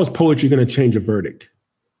is poetry going to change a verdict?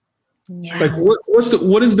 Yeah. Like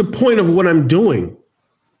what is the point of what I'm doing?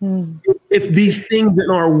 If these things in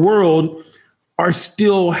our world are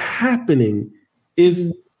still happening,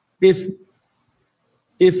 if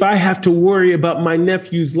I have to worry about my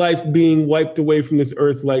nephew's life being wiped away from this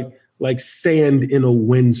earth like sand in a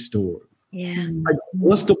windstorm. Yeah. Like,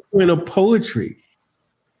 what's the point of poetry?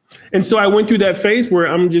 And so I went through that phase where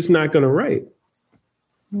I'm just not going to write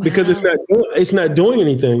because it's not doing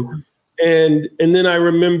anything. And then I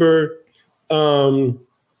remember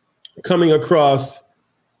coming across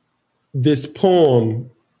this poem,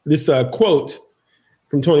 this quote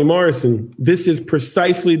from Toni Morrison. This is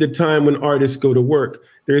precisely the time when artists go to work.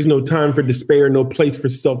 There is no time for despair, no place for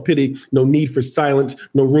self-pity, no need for silence,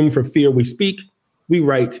 no room for fear. We speak, we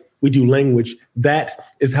write, we do language. That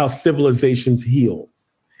is how civilizations heal.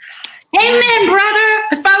 Amen, brother.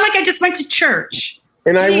 I felt like I just went to church.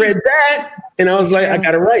 And I read that and I was like, I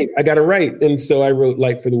got to write. And so I wrote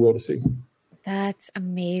Light for the World to See. That's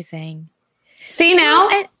amazing. See now?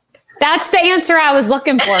 That's the answer I was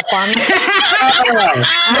looking for, Kwame.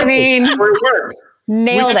 I mean, it works.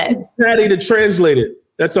 Nailed it. Patty to translate it.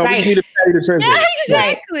 That's all. We need a Patty to translate. Yeah,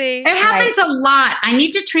 exactly. It happens a lot. I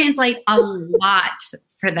need to translate a lot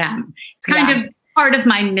for them. It's kind of part of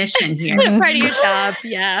my mission here. Part of your job.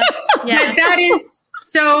 Yeah. Yeah. That is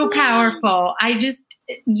so powerful.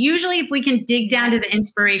 Usually if we can dig down to the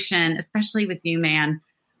inspiration, especially with you, man,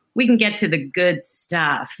 we can get to the good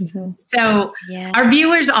stuff. Mm-hmm. So our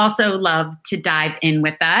viewers also love to dive in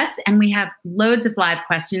with us, and we have loads of live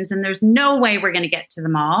questions, and there's no way we're going to get to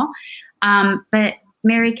them all. But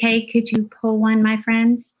Mary Kay, could you pull one, my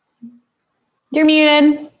friends? You're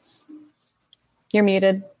muted. You're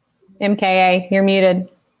muted. MKA, you're muted.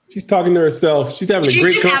 She's talking to herself. She's having a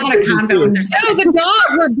great conversation. Having a with herself. No, the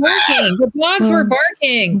dogs were barking. The dogs were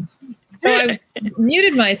barking. So I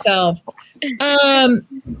muted myself.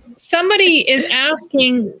 Somebody is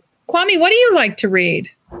asking, Kwame, what do you like to read?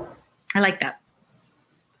 I like that.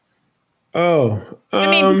 Oh,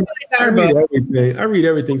 I read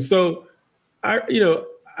everything. So I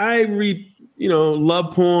read,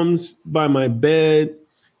 love poems by my bed.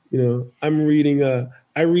 I'm reading,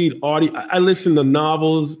 I read audio. I listen to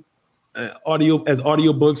novels,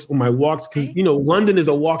 audiobooks on my walks because London is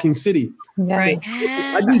a walking city. Right. So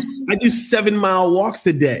I do 7-mile walks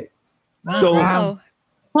a day. So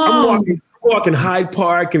I'm walking Hyde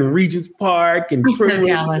Park and Regent's Park and I'm so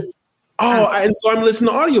jealous. And so I'm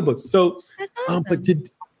listening to audiobooks. So that's awesome. but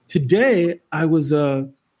today I was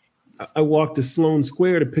I walked to Sloane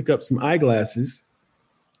Square to pick up some eyeglasses.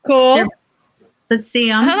 Cool. Let's see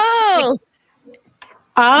them. Oh,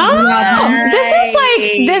 Oh,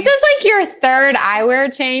 this is like your third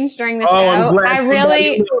eyewear change during the show. I'm glad I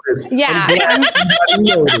really, noticed. yeah.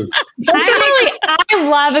 I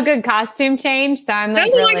love a good costume change, so I'm like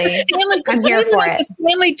Those are really, like the Stanley, I'm here those are for like it. the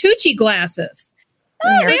Stanley Tucci glasses.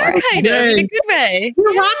 I'm here they for are it. kind of in a good way.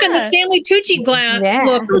 You're rocking the Stanley Tucci Yeah.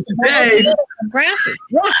 look. So today, Grasses.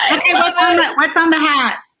 Okay, what's on the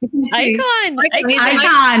hat? Icon.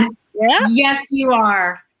 Icon. Yeah. Yes, you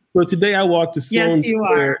are. so today I walked to Sloane Yes, you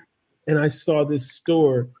Square are. and I saw this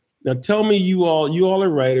store. Now tell me, you all are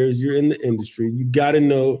writers. You're in the industry. You got to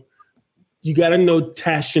know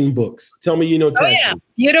Taschen books. Tell me you know Taschen. Oh yeah,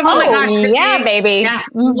 beautiful. Oh my gosh, yeah, they- baby. Yes.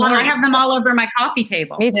 Mhm. Well, I have them all over my coffee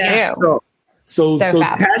table. Me too. Yeah. So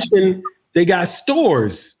fab. Taschen, they got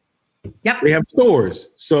stores. Yep. They have stores.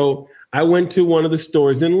 So I went to one of the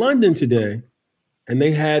stores in London today, and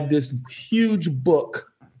they had this huge book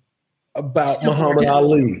about So Muhammad gorgeous.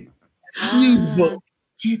 Ali. Huge book,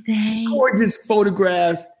 Did they? gorgeous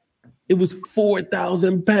photographs. It was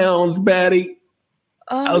 4,000 pounds, Batty.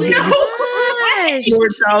 Oh I was my gosh.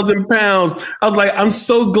 4,000 pounds. I was like, I'm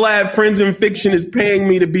so glad Friends in Fiction is paying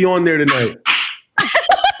me to be on there tonight.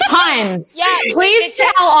 Tons. Yeah, Please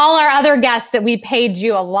check- tell all our other guests that we paid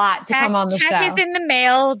you a lot to come on the check show. is in the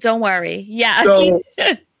mail. Don't worry. Yeah. So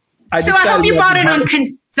I So I hope decided you not bought to it buy on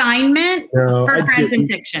consignment No, for I Friends in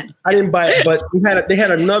didn't. Fiction. I didn't buy it, but they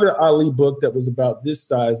had another Ali book that was about this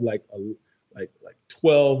size, like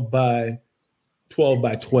 12 by 12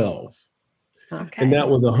 by 12, Okay. and that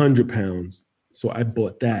was 100 pounds. So I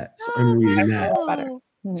bought that. So I'm reading that. Better.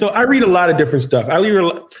 So I read a lot of different stuff. I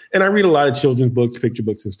read a lot of children's books, picture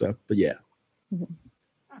books, and stuff. But yeah,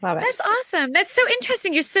 Love it. That's awesome. That's so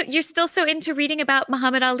interesting. You're still so into reading about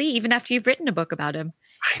Muhammad Ali even after you've written a book about him.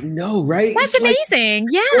 I know, right? That's It's like- amazing.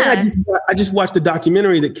 I Yeah. just watched the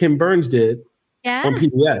documentary that Kim Burns did Yeah. on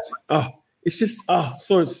PBS. Oh, it's just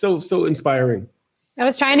so inspiring. I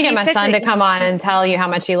was trying to get my He's such son a- to come on and tell you how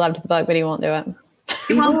much he loved the book, but he won't do it.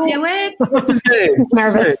 You won't do it? What's his name? He's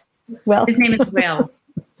nervous. Will. His name is Will.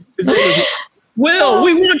 His name is Will.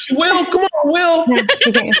 We want you, Will. Come on, Will.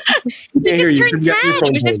 He can't- He just turned 10.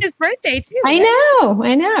 It was just his birthday too. I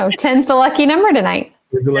know. 10's the lucky number tonight.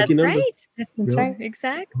 It's a That's lucky number. right. That's Yeah. right.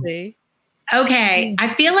 Exactly. Okay.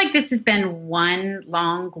 I feel like this has been one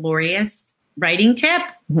long, glorious writing tip,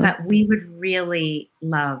 but we would really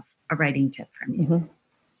love a writing tip from you.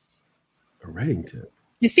 A writing tip.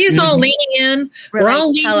 You see us all leaning in. We're Really,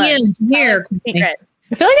 all tell leaning in Tell here. us the secrets.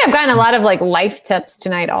 I feel like I've gotten a lot of like life tips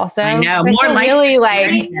tonight also. I know, I more feel life really tips, like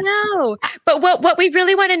right? I know. But what we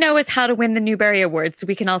really want to know is how to win the Newbery Award so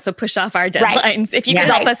we can also push off our deadlines. If you Yeah.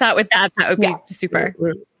 could help us out with that, that would be Yeah. super.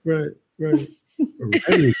 Right. A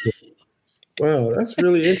writing tip. Wow, that's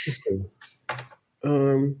really interesting.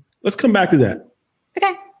 Let's come back to that.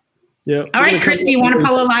 okay. Yeah. All right, Chris, do you want to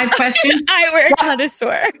pull a live question? I work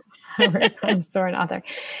connoisseur. I'm still an author.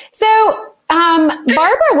 So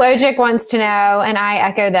Barbara Wojcik wants to know, and I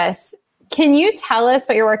echo this. Can you tell us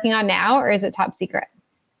what you're working on now, or is it top secret?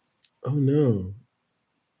 Oh no.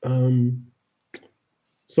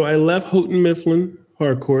 So I left Houghton Mifflin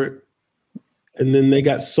Harcourt, and then they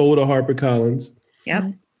got sold to HarperCollins, Yep.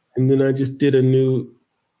 and then I just did a new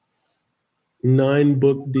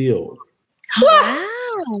 9-book deal. Wow.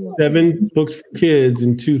 7 books for kids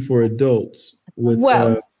and 2 for adults with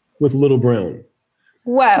Whoa. Little Brown.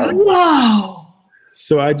 Whoa. Whoa.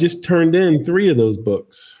 So I just turned in 3 of those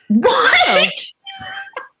books, What?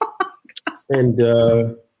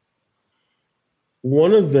 and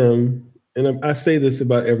one of them, and I say this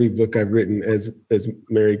about every book I've written, as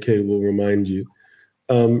Mary Kay will remind you,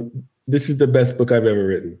 this is the best book I've ever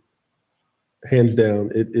written, hands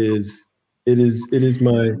down. It is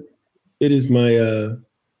my.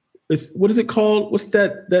 What is it called? What's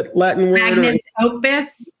that Latin word? Magnus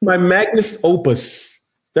Opus. My magnus opus.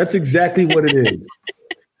 That's exactly what it is.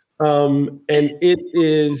 And it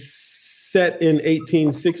is set in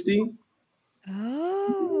 1860.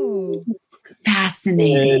 Oh.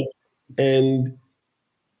 Fascinating. And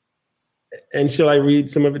shall I read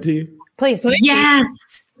some of it to you? Please. Yes.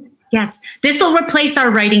 Yes. This will replace our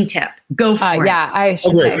writing tip. Go for it. Yeah, I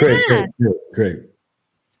should Oh, say. great.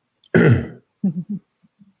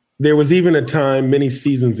 There was even a time many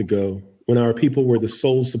seasons ago when our people were the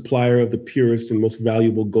sole supplier of the purest and most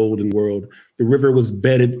valuable gold in the world. The river was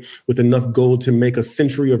bedded with enough gold to make a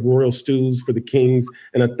century of royal stews for the kings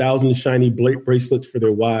and 1,000 shiny bracelets for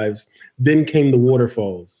their wives. Then came the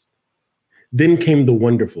waterfalls. Then came the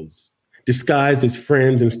wonderfuls. disguised as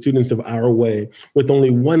friends and students of our way, with only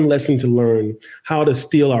one lesson to learn: how to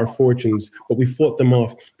steal our fortunes. But we fought them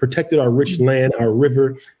off, protected our rich land, our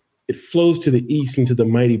river. It flows to the east into the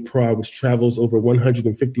mighty Prague, which travels over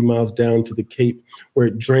 150 miles down to the Cape, where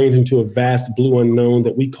it drains into a vast blue unknown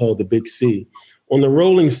that we call the Big Sea. On the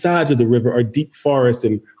rolling sides of the river are deep forests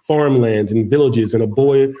and farmlands and villages and a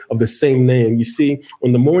boy of the same name. You see,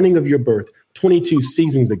 on the morning of your birth, 22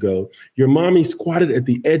 seasons ago, your mommy squatted at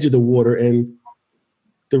the edge of the water and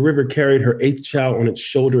the river carried her 8th child on its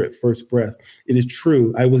shoulder at first breath. It is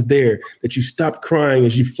true, I was there, that you stopped crying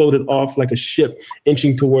as you floated off like a ship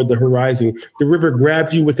inching toward the horizon. The river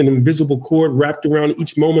grabbed you with an invisible cord wrapped around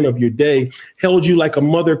each moment of your day, held you like a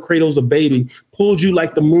mother cradles a baby, pulled you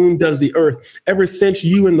like the moon does the earth. Ever since,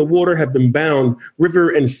 you and the water have been bound,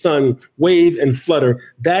 river and sun, wave and flutter.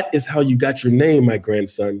 That is how you got your name, my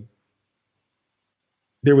grandson.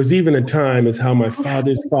 There was even a time as how my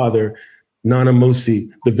father's father, Nana Mosi,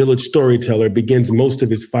 the village storyteller, begins most of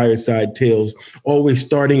his fireside tales, always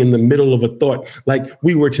starting in the middle of a thought, like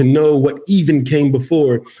we were to know what even came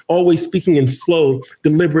before, always speaking in slow,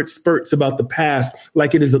 deliberate spurts about the past,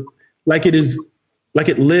 like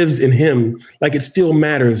it lives in him, like it still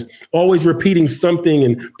matters, always repeating something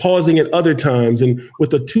and pausing at other times, and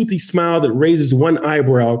with a toothy smile that raises one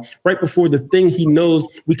eyebrow right before the thing he knows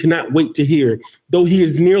we cannot wait to hear. Though he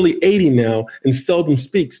is nearly 80 now and seldom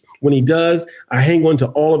speaks, when he does, I hang on to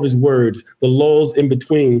all of his words, the lulls in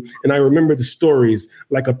between, and I remember the stories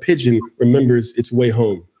like a pigeon remembers its way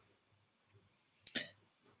home.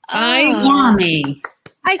 I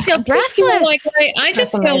feel breathless. I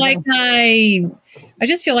just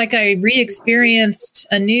feel like I re-experienced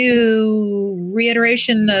a new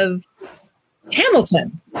reiteration of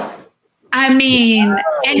Hamilton. I mean,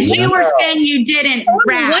 and you were saying you didn't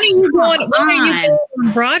rap. When are you going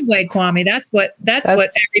on Broadway, Kwame? That's what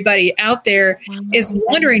everybody out there is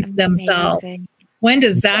wondering to themselves. Amazing. When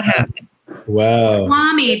does that happen? Wow.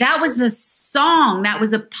 Kwame, that was a song. That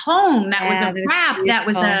was a poem. That was a rap. That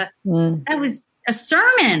was a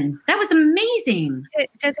sermon. That was amazing.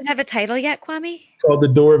 Does it have a title yet, Kwame? It's called The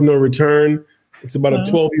Door of No Return. It's about a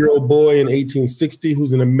 12-year-old boy in 1860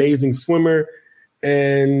 who's an amazing swimmer,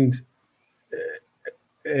 and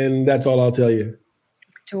that's all I'll tell you.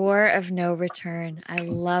 Door of No Return. I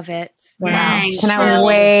love it. Wow. Dang, cannot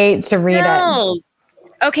wait to read it.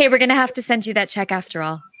 Okay, we're gonna have to send you that check after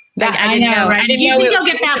all. Yeah, I didn't know. Right? I didn't know you'll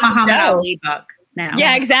get that Muhammad Ali book now.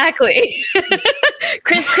 Yeah, exactly.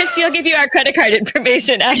 Chris, you'll give you our credit card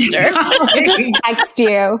information after. Text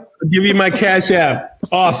you. I'll give you my Cash App.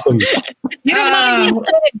 Awesome. You don't mind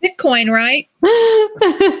Bitcoin, right?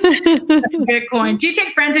 Bitcoin. Do you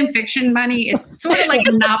take Friends and Fiction money? It's sort of like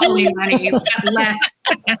Monopoly money. You've got less.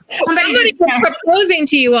 Somebody was proposing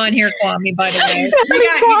to you on here, Kwame, by the way.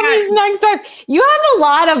 Kwame's next time. You have a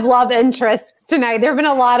lot of love interests tonight. There have been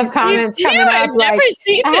a lot of comments coming up. I've never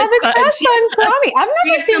seen I have a crush on Kwame. I've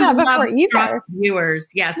never seen that before either.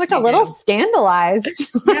 Viewers, yes. Look a little scandalized.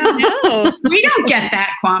 No, we don't get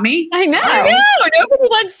that, Kwame. I know. Nobody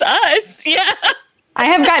wants us. Yeah. I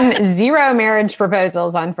have gotten 0 marriage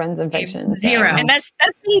proposals on Friends and Fiction. 0. And that's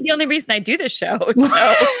the only reason I do this show.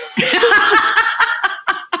 So.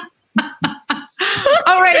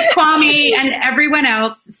 All right, Kwame and everyone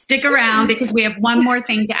else, stick around because we have one more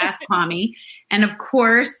thing to ask Kwame. And of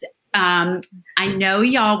course, I know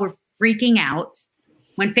y'all were freaking out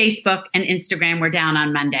when Facebook and Instagram were down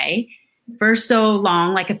on Monday for so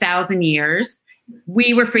long, like 1,000 years.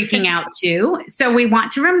 We were freaking out too. So we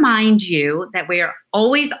want to remind you that we are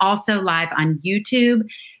always also live on YouTube.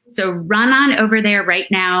 So run on over there right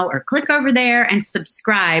now or click over there and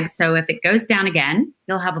subscribe. So if it goes down again,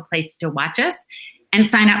 you'll have a place to watch us and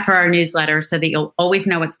sign up for our newsletter so that you'll always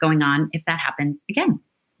know what's going on if that happens again.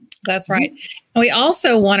 That's right. And we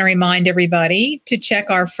also want to remind everybody to check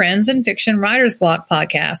our Friends and Fiction Writer's Block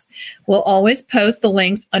podcast. We'll always post the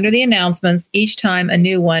links under the announcements each time a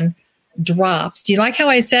new one drops. Do you like how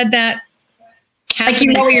I said that? Like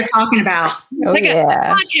you know what you're talking about.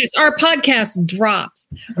 Our podcast drops.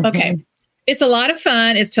 Okay. It's a lot of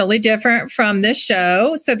fun. It's totally different from this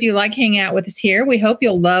show. So if you like hanging out with us here, we hope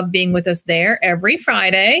you'll love being with us there every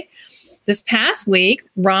Friday. This past week,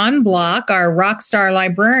 Ron Block, our rock star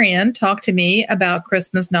librarian, talked to me about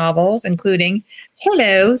Christmas novels, including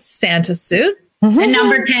Hello, Santa Suit. The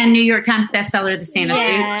number 10 New York Times bestseller, The Santa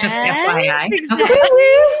Suit, just FYI. Exactly.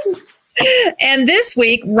 And this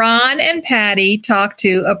week, Ron and Patty talked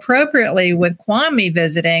to Appropriately with Kwame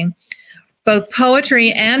visiting both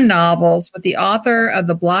poetry and novels with the author of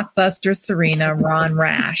the blockbuster Serena, Ron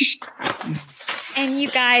Rash. And you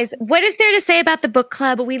guys, what is there to say about the book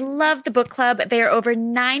club? We love the book club. They are over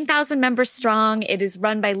 9,000 members strong. It is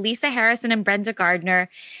run by Lisa Harrison and Brenda Gardner.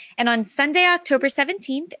 And on Sunday, October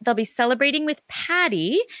 17th, they'll be celebrating with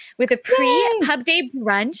Patty with a pre-pub day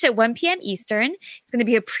brunch at 1 p.m. Eastern. It's going to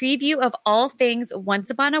be a preview of all things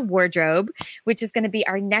Once Upon a Wardrobe, which is going to be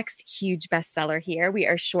our next huge bestseller here. We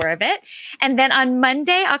are sure of it. And then on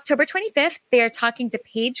Monday, October 25th, they are talking to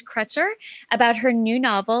Paige Crutcher about her new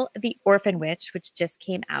novel, The Orphan Witch, which just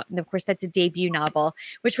came out. And of course, that's a debut novel,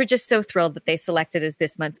 which we're just so thrilled that they selected as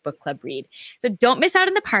this month's book club read. So don't miss out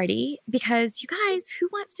on the party, because you guys, who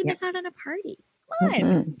wants to miss out on a party?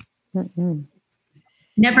 Come on.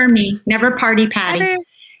 Never me. Never party Patty.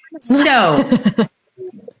 So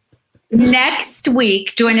next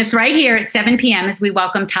week, join us right here at 7 p.m. as we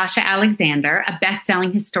welcome Tasha Alexander, a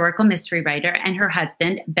best-selling historical mystery writer, and her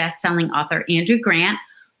husband, best-selling author Andrew Grant,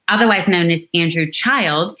 otherwise known as Andrew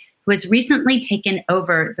Child, who has recently taken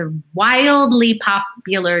over the wildly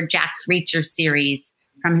popular Jack Reacher series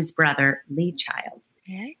from his brother, Lee Child.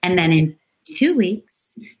 And then in 2 weeks,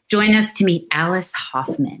 join us to meet Alice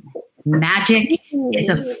Hoffman. Magic is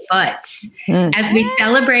afoot as we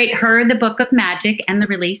celebrate her, the Book of Magic, and the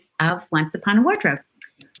release of Once Upon a Wardrobe.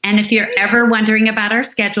 And if you're ever wondering about our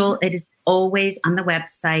schedule, it is always on the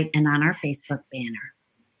website and on our Facebook banner.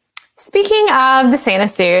 Speaking of the Santa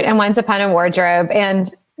suit and Once Upon a Wardrobe,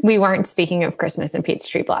 and we weren't speaking of Christmas in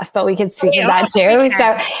Peachtree Bluff, but we could speak of that too.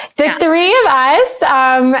 So the three of us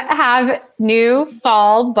have new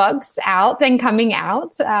fall books out and coming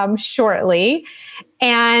out shortly.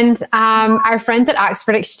 And our friends at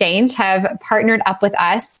Oxford Exchange have partnered up with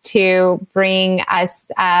us to bring us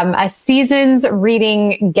a season's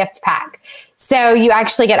reading gift pack. So you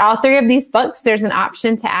actually get all three of these books. There's an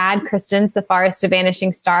option to add Kristen's The Forest of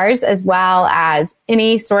Vanishing Stars, as well as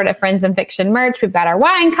any sort of Friends and Fiction merch. We've got our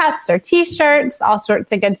wine cups, our t-shirts, all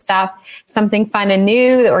sorts of good stuff. Something fun and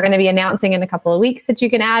new that we're going to be announcing in a couple of weeks that you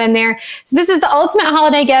can add in there. So this is the ultimate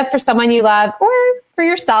holiday gift for someone you love, or for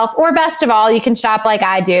yourself, or best of all, you can shop like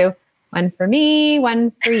I do. One for me,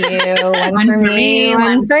 one for you, one for me,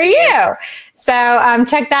 one for you. So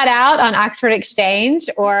check that out on Oxford Exchange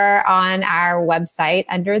or on our website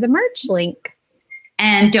under the merch link.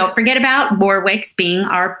 And don't forget about Warwick's being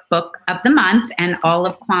our book of the month. And all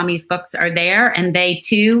of Kwame's books are there. And they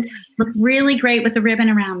too look really great with the ribbon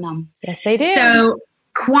around them. Yes, they do. So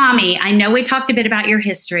Kwame, I know we talked a bit about your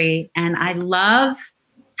history, and I love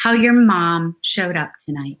how your mom showed up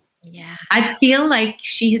tonight. Yeah. I feel like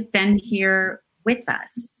she has been here with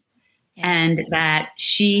us and that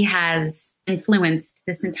she has influenced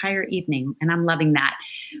this entire evening, and I'm loving that.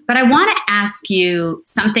 But I want to ask you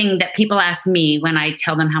something that people ask me when I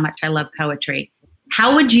tell them how much I love poetry.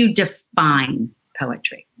 How would you define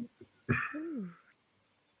poetry? How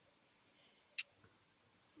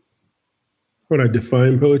would I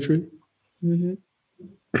define poetry? Mm-hmm.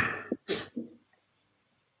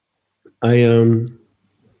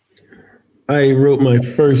 I wrote my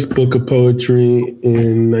first book of poetry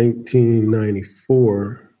in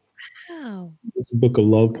 1994. Wow. It's a book of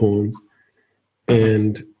love poems.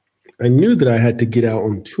 And I knew that I had to get out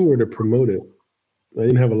on tour to promote it. I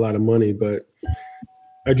didn't have a lot of money, but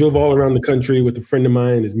I drove all around the country with a friend of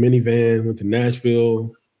mine, his minivan, went to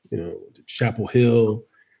Nashville, to Chapel Hill.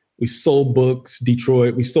 We sold books,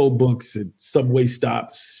 Detroit. We sold books at subway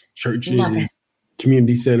stops, churches,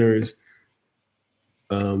 community centers.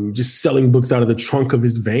 Just selling books out of the trunk of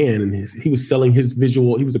his van, and he was selling his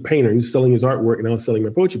visual. He was a painter. He was selling his artwork, and I was selling my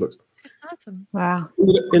poetry books. That's awesome. Wow.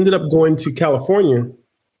 Ended up going to California,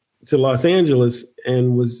 to Los Angeles,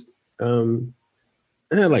 and was I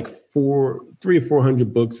had like 300 or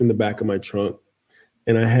 400 books in the back of my trunk,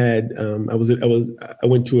 and I had I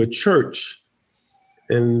went to a church,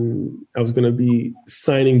 and I was going to be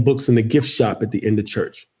signing books in the gift shop at the end of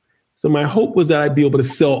church. So my hope was that I'd be able to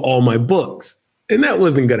sell all my books. And that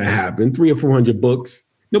wasn't going to happen. 300 or 400 books.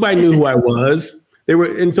 Nobody knew who I was.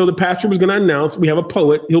 And so the pastor was going to announce, we have a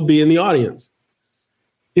poet. He'll be in the audience.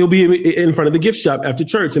 He'll be in front of the gift shop after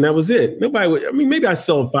church. And that was it. Maybe I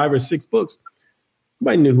sold 5 or 6 books.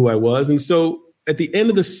 Nobody knew who I was. And so at the end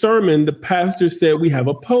of the sermon, the pastor said, we have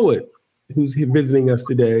a poet who's visiting us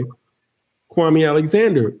today, Kwame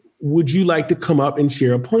Alexander. Would you like to come up and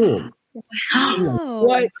share a poem? I'm like,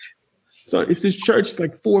 what? So it's this church, it's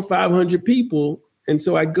like 400 or 500 people. And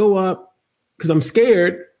so I go up because I'm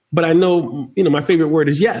scared, but I know, my favorite word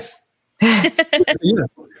is yes. Yeah.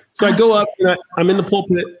 So I go up and I'm in the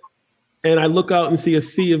pulpit and I look out and see a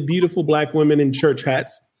sea of beautiful Black women in church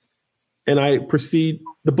hats. And I proceed,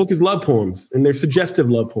 the book is love poems and they're suggestive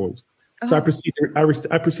love poems. So I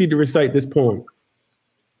proceed to recite this poem.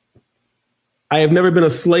 I have never been a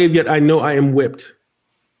slave, yet I know I am whipped.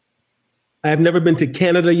 I have never been to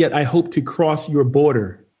Canada, yet I hope to cross your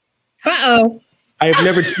border. Uh-oh. I have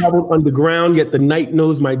never traveled underground, yet the night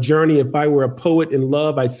knows my journey. If I were a poet in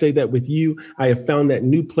love, I'd say that with you, I have found that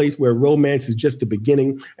new place where romance is just the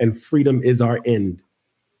beginning and freedom is our end.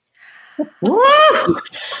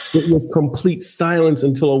 It was complete silence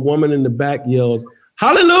until a woman in the back yelled,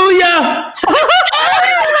 "Hallelujah!"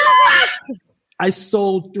 I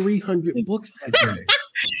sold 300 books that day.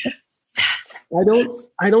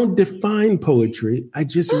 I don't define poetry. I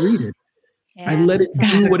just read it. Yeah. I let it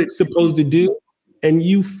do what it's supposed to do, and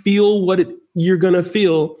you feel what you're gonna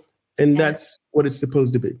feel, and that's what it's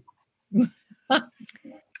supposed to be.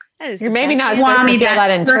 You're maybe not supposed to feel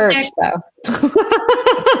that in church, though.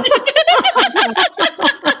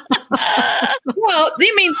 Well,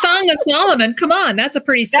 you mean Song of Solomon? Come on, that's a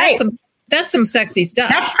pretty that's some sexy stuff.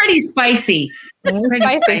 That's pretty spicy. Pretty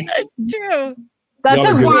spicy. That's true. That's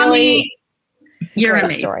a really You're great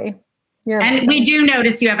amazing. story. And we do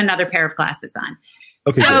notice you have another pair of glasses on.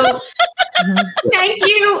 Okay. So thank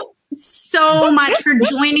you so much for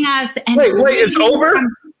joining us. And wait, it's over?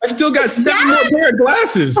 I still got 7 more pair of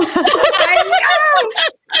glasses. I know.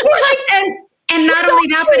 And not only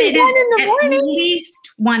that, but it is at least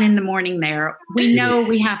 1 a.m. there. We know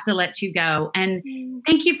we have to let you go. And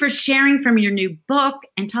thank you for sharing from your new book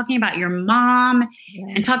and talking about your mom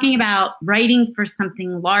and talking about writing for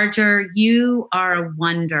something larger. You are a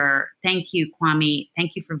wonder. Thank you, Kwame.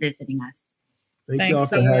 Thank you for visiting us. Thank you all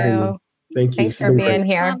for having me. Thank you. Thanks for being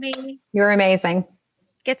here. Kwame, You're amazing.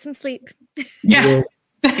 get some sleep. Yeah.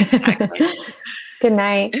 Good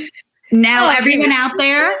night. Now, everyone out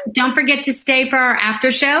there, don't forget to stay for our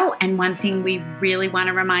after show. And one thing we really want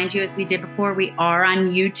to remind you, as we did before, we are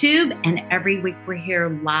on YouTube, and every week we're here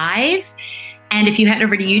live. And if you head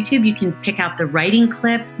over to YouTube, you can pick out the writing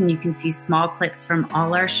clips and you can see small clips from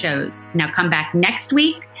all our shows. Now come back next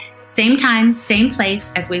week, same time, same place,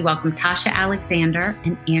 as we welcome Tasha Alexander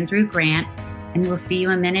and Andrew Grant. And we'll see you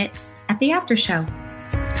in a minute at the after show.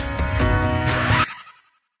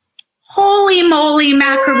 Holy moly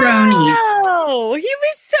macaronis. Oh, he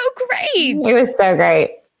was so great. It was so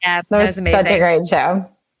great. Yeah, That was amazing. such a great show.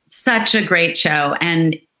 Such a great show.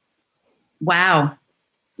 And wow.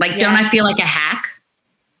 Like, don't I feel like a hack?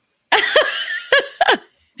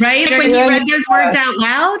 Right? Like when you read those words out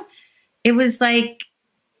loud, it was like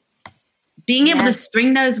being able to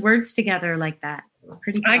string those words together like that.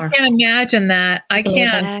 Pretty powerful. I can't imagine that. I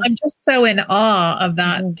can't. I'm just so in awe of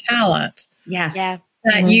that talent. Yes. Yeah.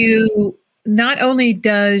 That you, not only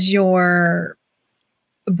does your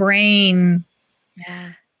brain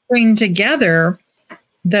bring together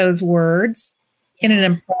those words in an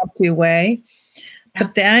impromptu way,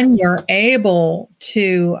 but then you're able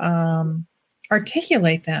to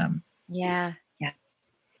articulate them. Yeah. Yeah.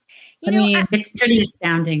 You know, It's pretty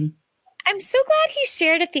astounding. I'm so glad he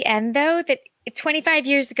shared at the end, though, that 25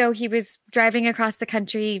 years ago, he was driving across the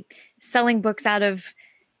country selling books out of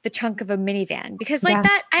the trunk of a minivan, because like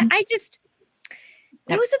that, I just,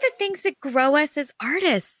 those are the things that grow us as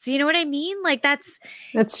artists. You know what I mean? Like that's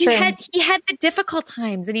he true. He had the difficult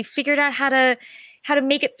times, and he figured out how to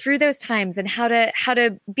make it through those times, and how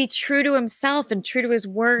to be true to himself and true to his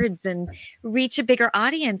words and reach a bigger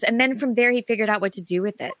audience. And then from there, he figured out what to do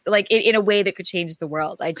with it, like in a way that could change the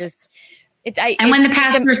world. And when the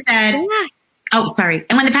pastor said, oh, sorry.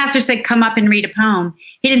 And when the pastor said, come up and read a poem,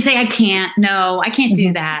 he didn't say, I can't. No, I can't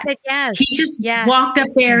do that. He said, yes. He just walked up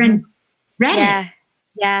there and read it.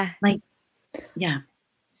 Yeah.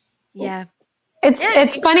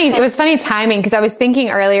 It's funny. It was funny timing, because I was thinking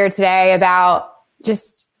earlier today about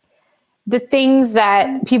just the things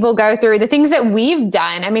that people go through, the things that we've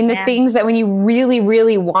done. I mean, the things that when you really,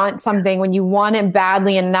 really want something, when you want it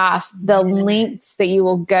badly enough, the lengths that you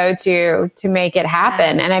will go to make it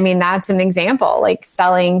happen. And I mean, that's an example, like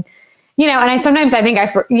selling, and I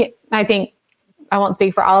think I won't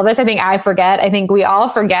speak for all of us. I think I forget. I think we all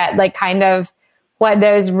forget, like, kind of what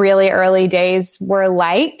those really early days were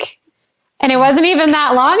like. And it wasn't even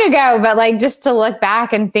that long ago, but like, just to look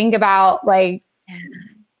back and think about, like,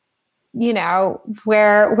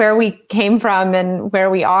 where we came from and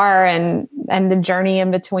where we are, and the journey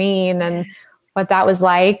in between, and what that was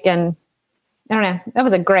like. And I don't know, that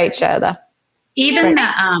was a great show though. Even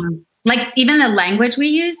the language we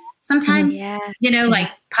use sometimes, like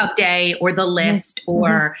Pub Day or The List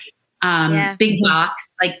or Big Box.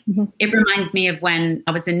 Like it reminds me of when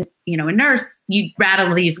I was a nurse, you'd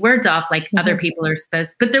rattle these words off like other people are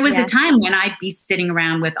supposed. But there was a time when I'd be sitting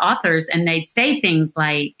around with authors and they'd say things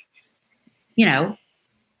like,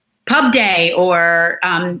 Pub Day or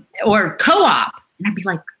co-op. And I'd be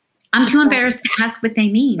like, I'm too embarrassed to ask what they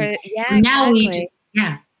mean. But, yeah, Now exactly.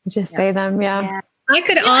 we Just say them. Yeah. I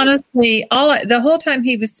could honestly, the whole time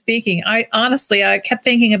he was speaking, I kept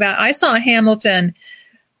thinking about, I saw Hamilton.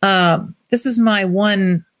 This is my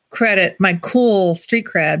one credit, my cool street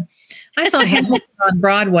cred. I saw Hamilton on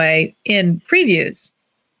Broadway in previews.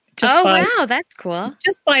 Wow, that's cool.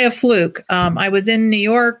 Just by a fluke. I was in New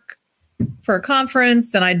York for a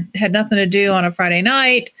conference and I had nothing to do on a Friday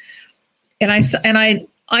night. And I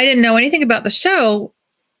didn't know anything about the show.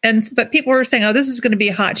 But people were saying, oh, this is going to be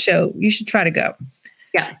a hot show. You should try to go.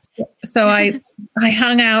 Yeah. So I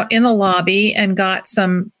hung out in the lobby and got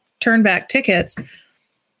some turnback tickets.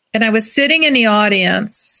 And I was sitting in the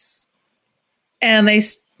audience and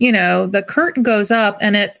the curtain goes up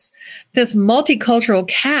and it's this multicultural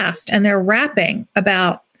cast and they're rapping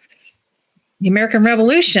about the American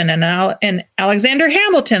Revolution and Alexander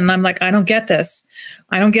Hamilton. And I'm like, I don't get this.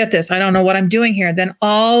 I don't know what I'm doing here. Then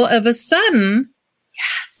all of a sudden,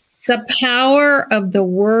 the power of the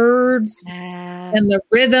words and the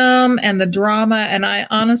rhythm and the drama. And I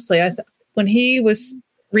honestly, when he was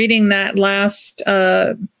reading that last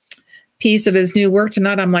piece of his new work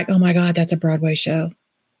tonight, I'm like, oh my God, that's a Broadway show.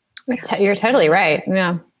 You're totally right.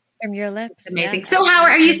 Yeah. From your lips. amazing. Yeah. So,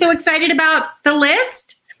 Howard, are you so excited about the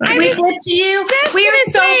list? We flipped to you. We are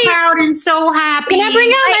so proud and so happy. Can I bring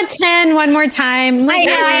out a 10 one more time?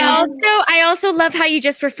 I also love how you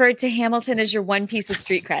just referred to Hamilton as your one piece of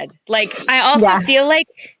street cred. Like, I also feel like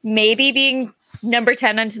maybe being number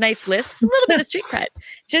 10 on tonight's list is a little bit of street cred.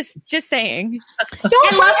 Just saying.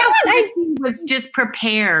 I love how Chrissy was just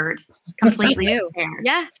prepared, completely prepared.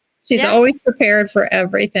 Yeah. She's always prepared for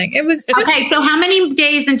everything. It was just, okay. So how many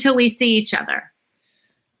days until we see each other?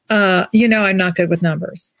 I'm not good with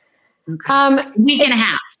numbers. Okay. Week and a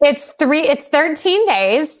half. It's 13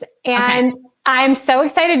 days. And I'm so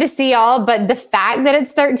excited to see y'all. But the fact that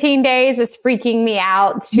it's 13 days is freaking me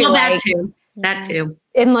out. That too.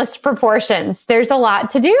 Endless proportions. There's a lot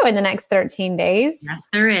to do in the next 13 days. Yes,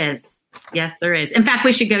 there is. Yes, there is. In fact,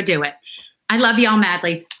 we should go do it. I love y'all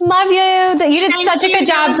madly. Love you. You did such a good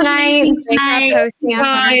job tonight.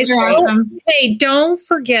 Guys, awesome. Hey, don't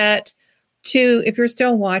forget to, if you're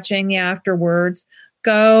still watching the afterwards,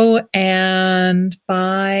 go and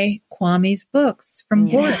buy Kwame's books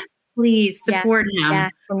from Warwick. Please support him. Yeah,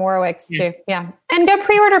 from Warwick's too. Yeah. And go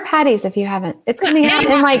pre-order Patty's if you haven't. It's coming out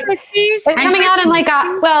but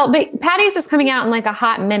Patty's is coming out in like a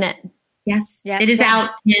hot minute. Yes. It is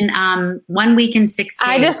out in 1 week and 6 days.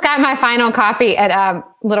 I just got my final copy at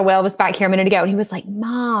Little Will was back here a minute ago and he was like,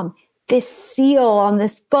 Mom, this seal on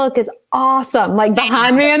this book is awesome. Like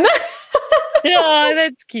behind me. Oh,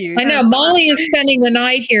 that's cute. I know Molly is spending the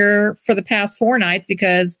night here for the past 4 nights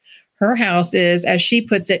because her house is, as she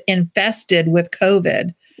puts it, infested with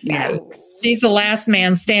COVID. Yikes. She's the last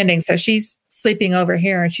man standing. So she's sleeping over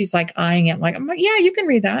here and she's like eyeing it like, I'm like, yeah, you can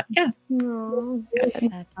read that. Yeah. Oh,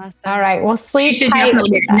 that's awesome. All right. Well, sleep tight.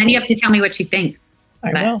 And then you have to tell me what she thinks.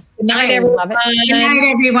 I will. Good night, everyone. Good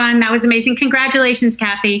night, everyone. That was amazing. Congratulations,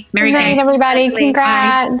 Kathy. Good night, everybody.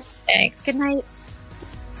 Congrats. Bye. Thanks. Good night.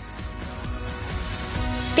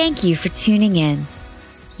 Thank you for tuning in.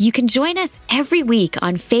 You can join us every week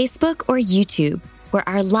on Facebook or YouTube, where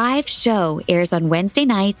our live show airs on Wednesday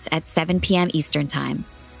nights at 7 p.m. Eastern Time.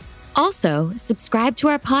 Also, subscribe to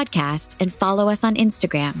our podcast and follow us on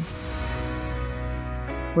Instagram.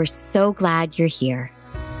 We're so glad you're here.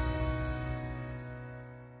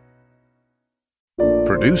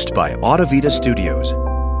 Produced by Audavita Studios.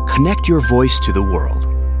 Connect your voice to the world.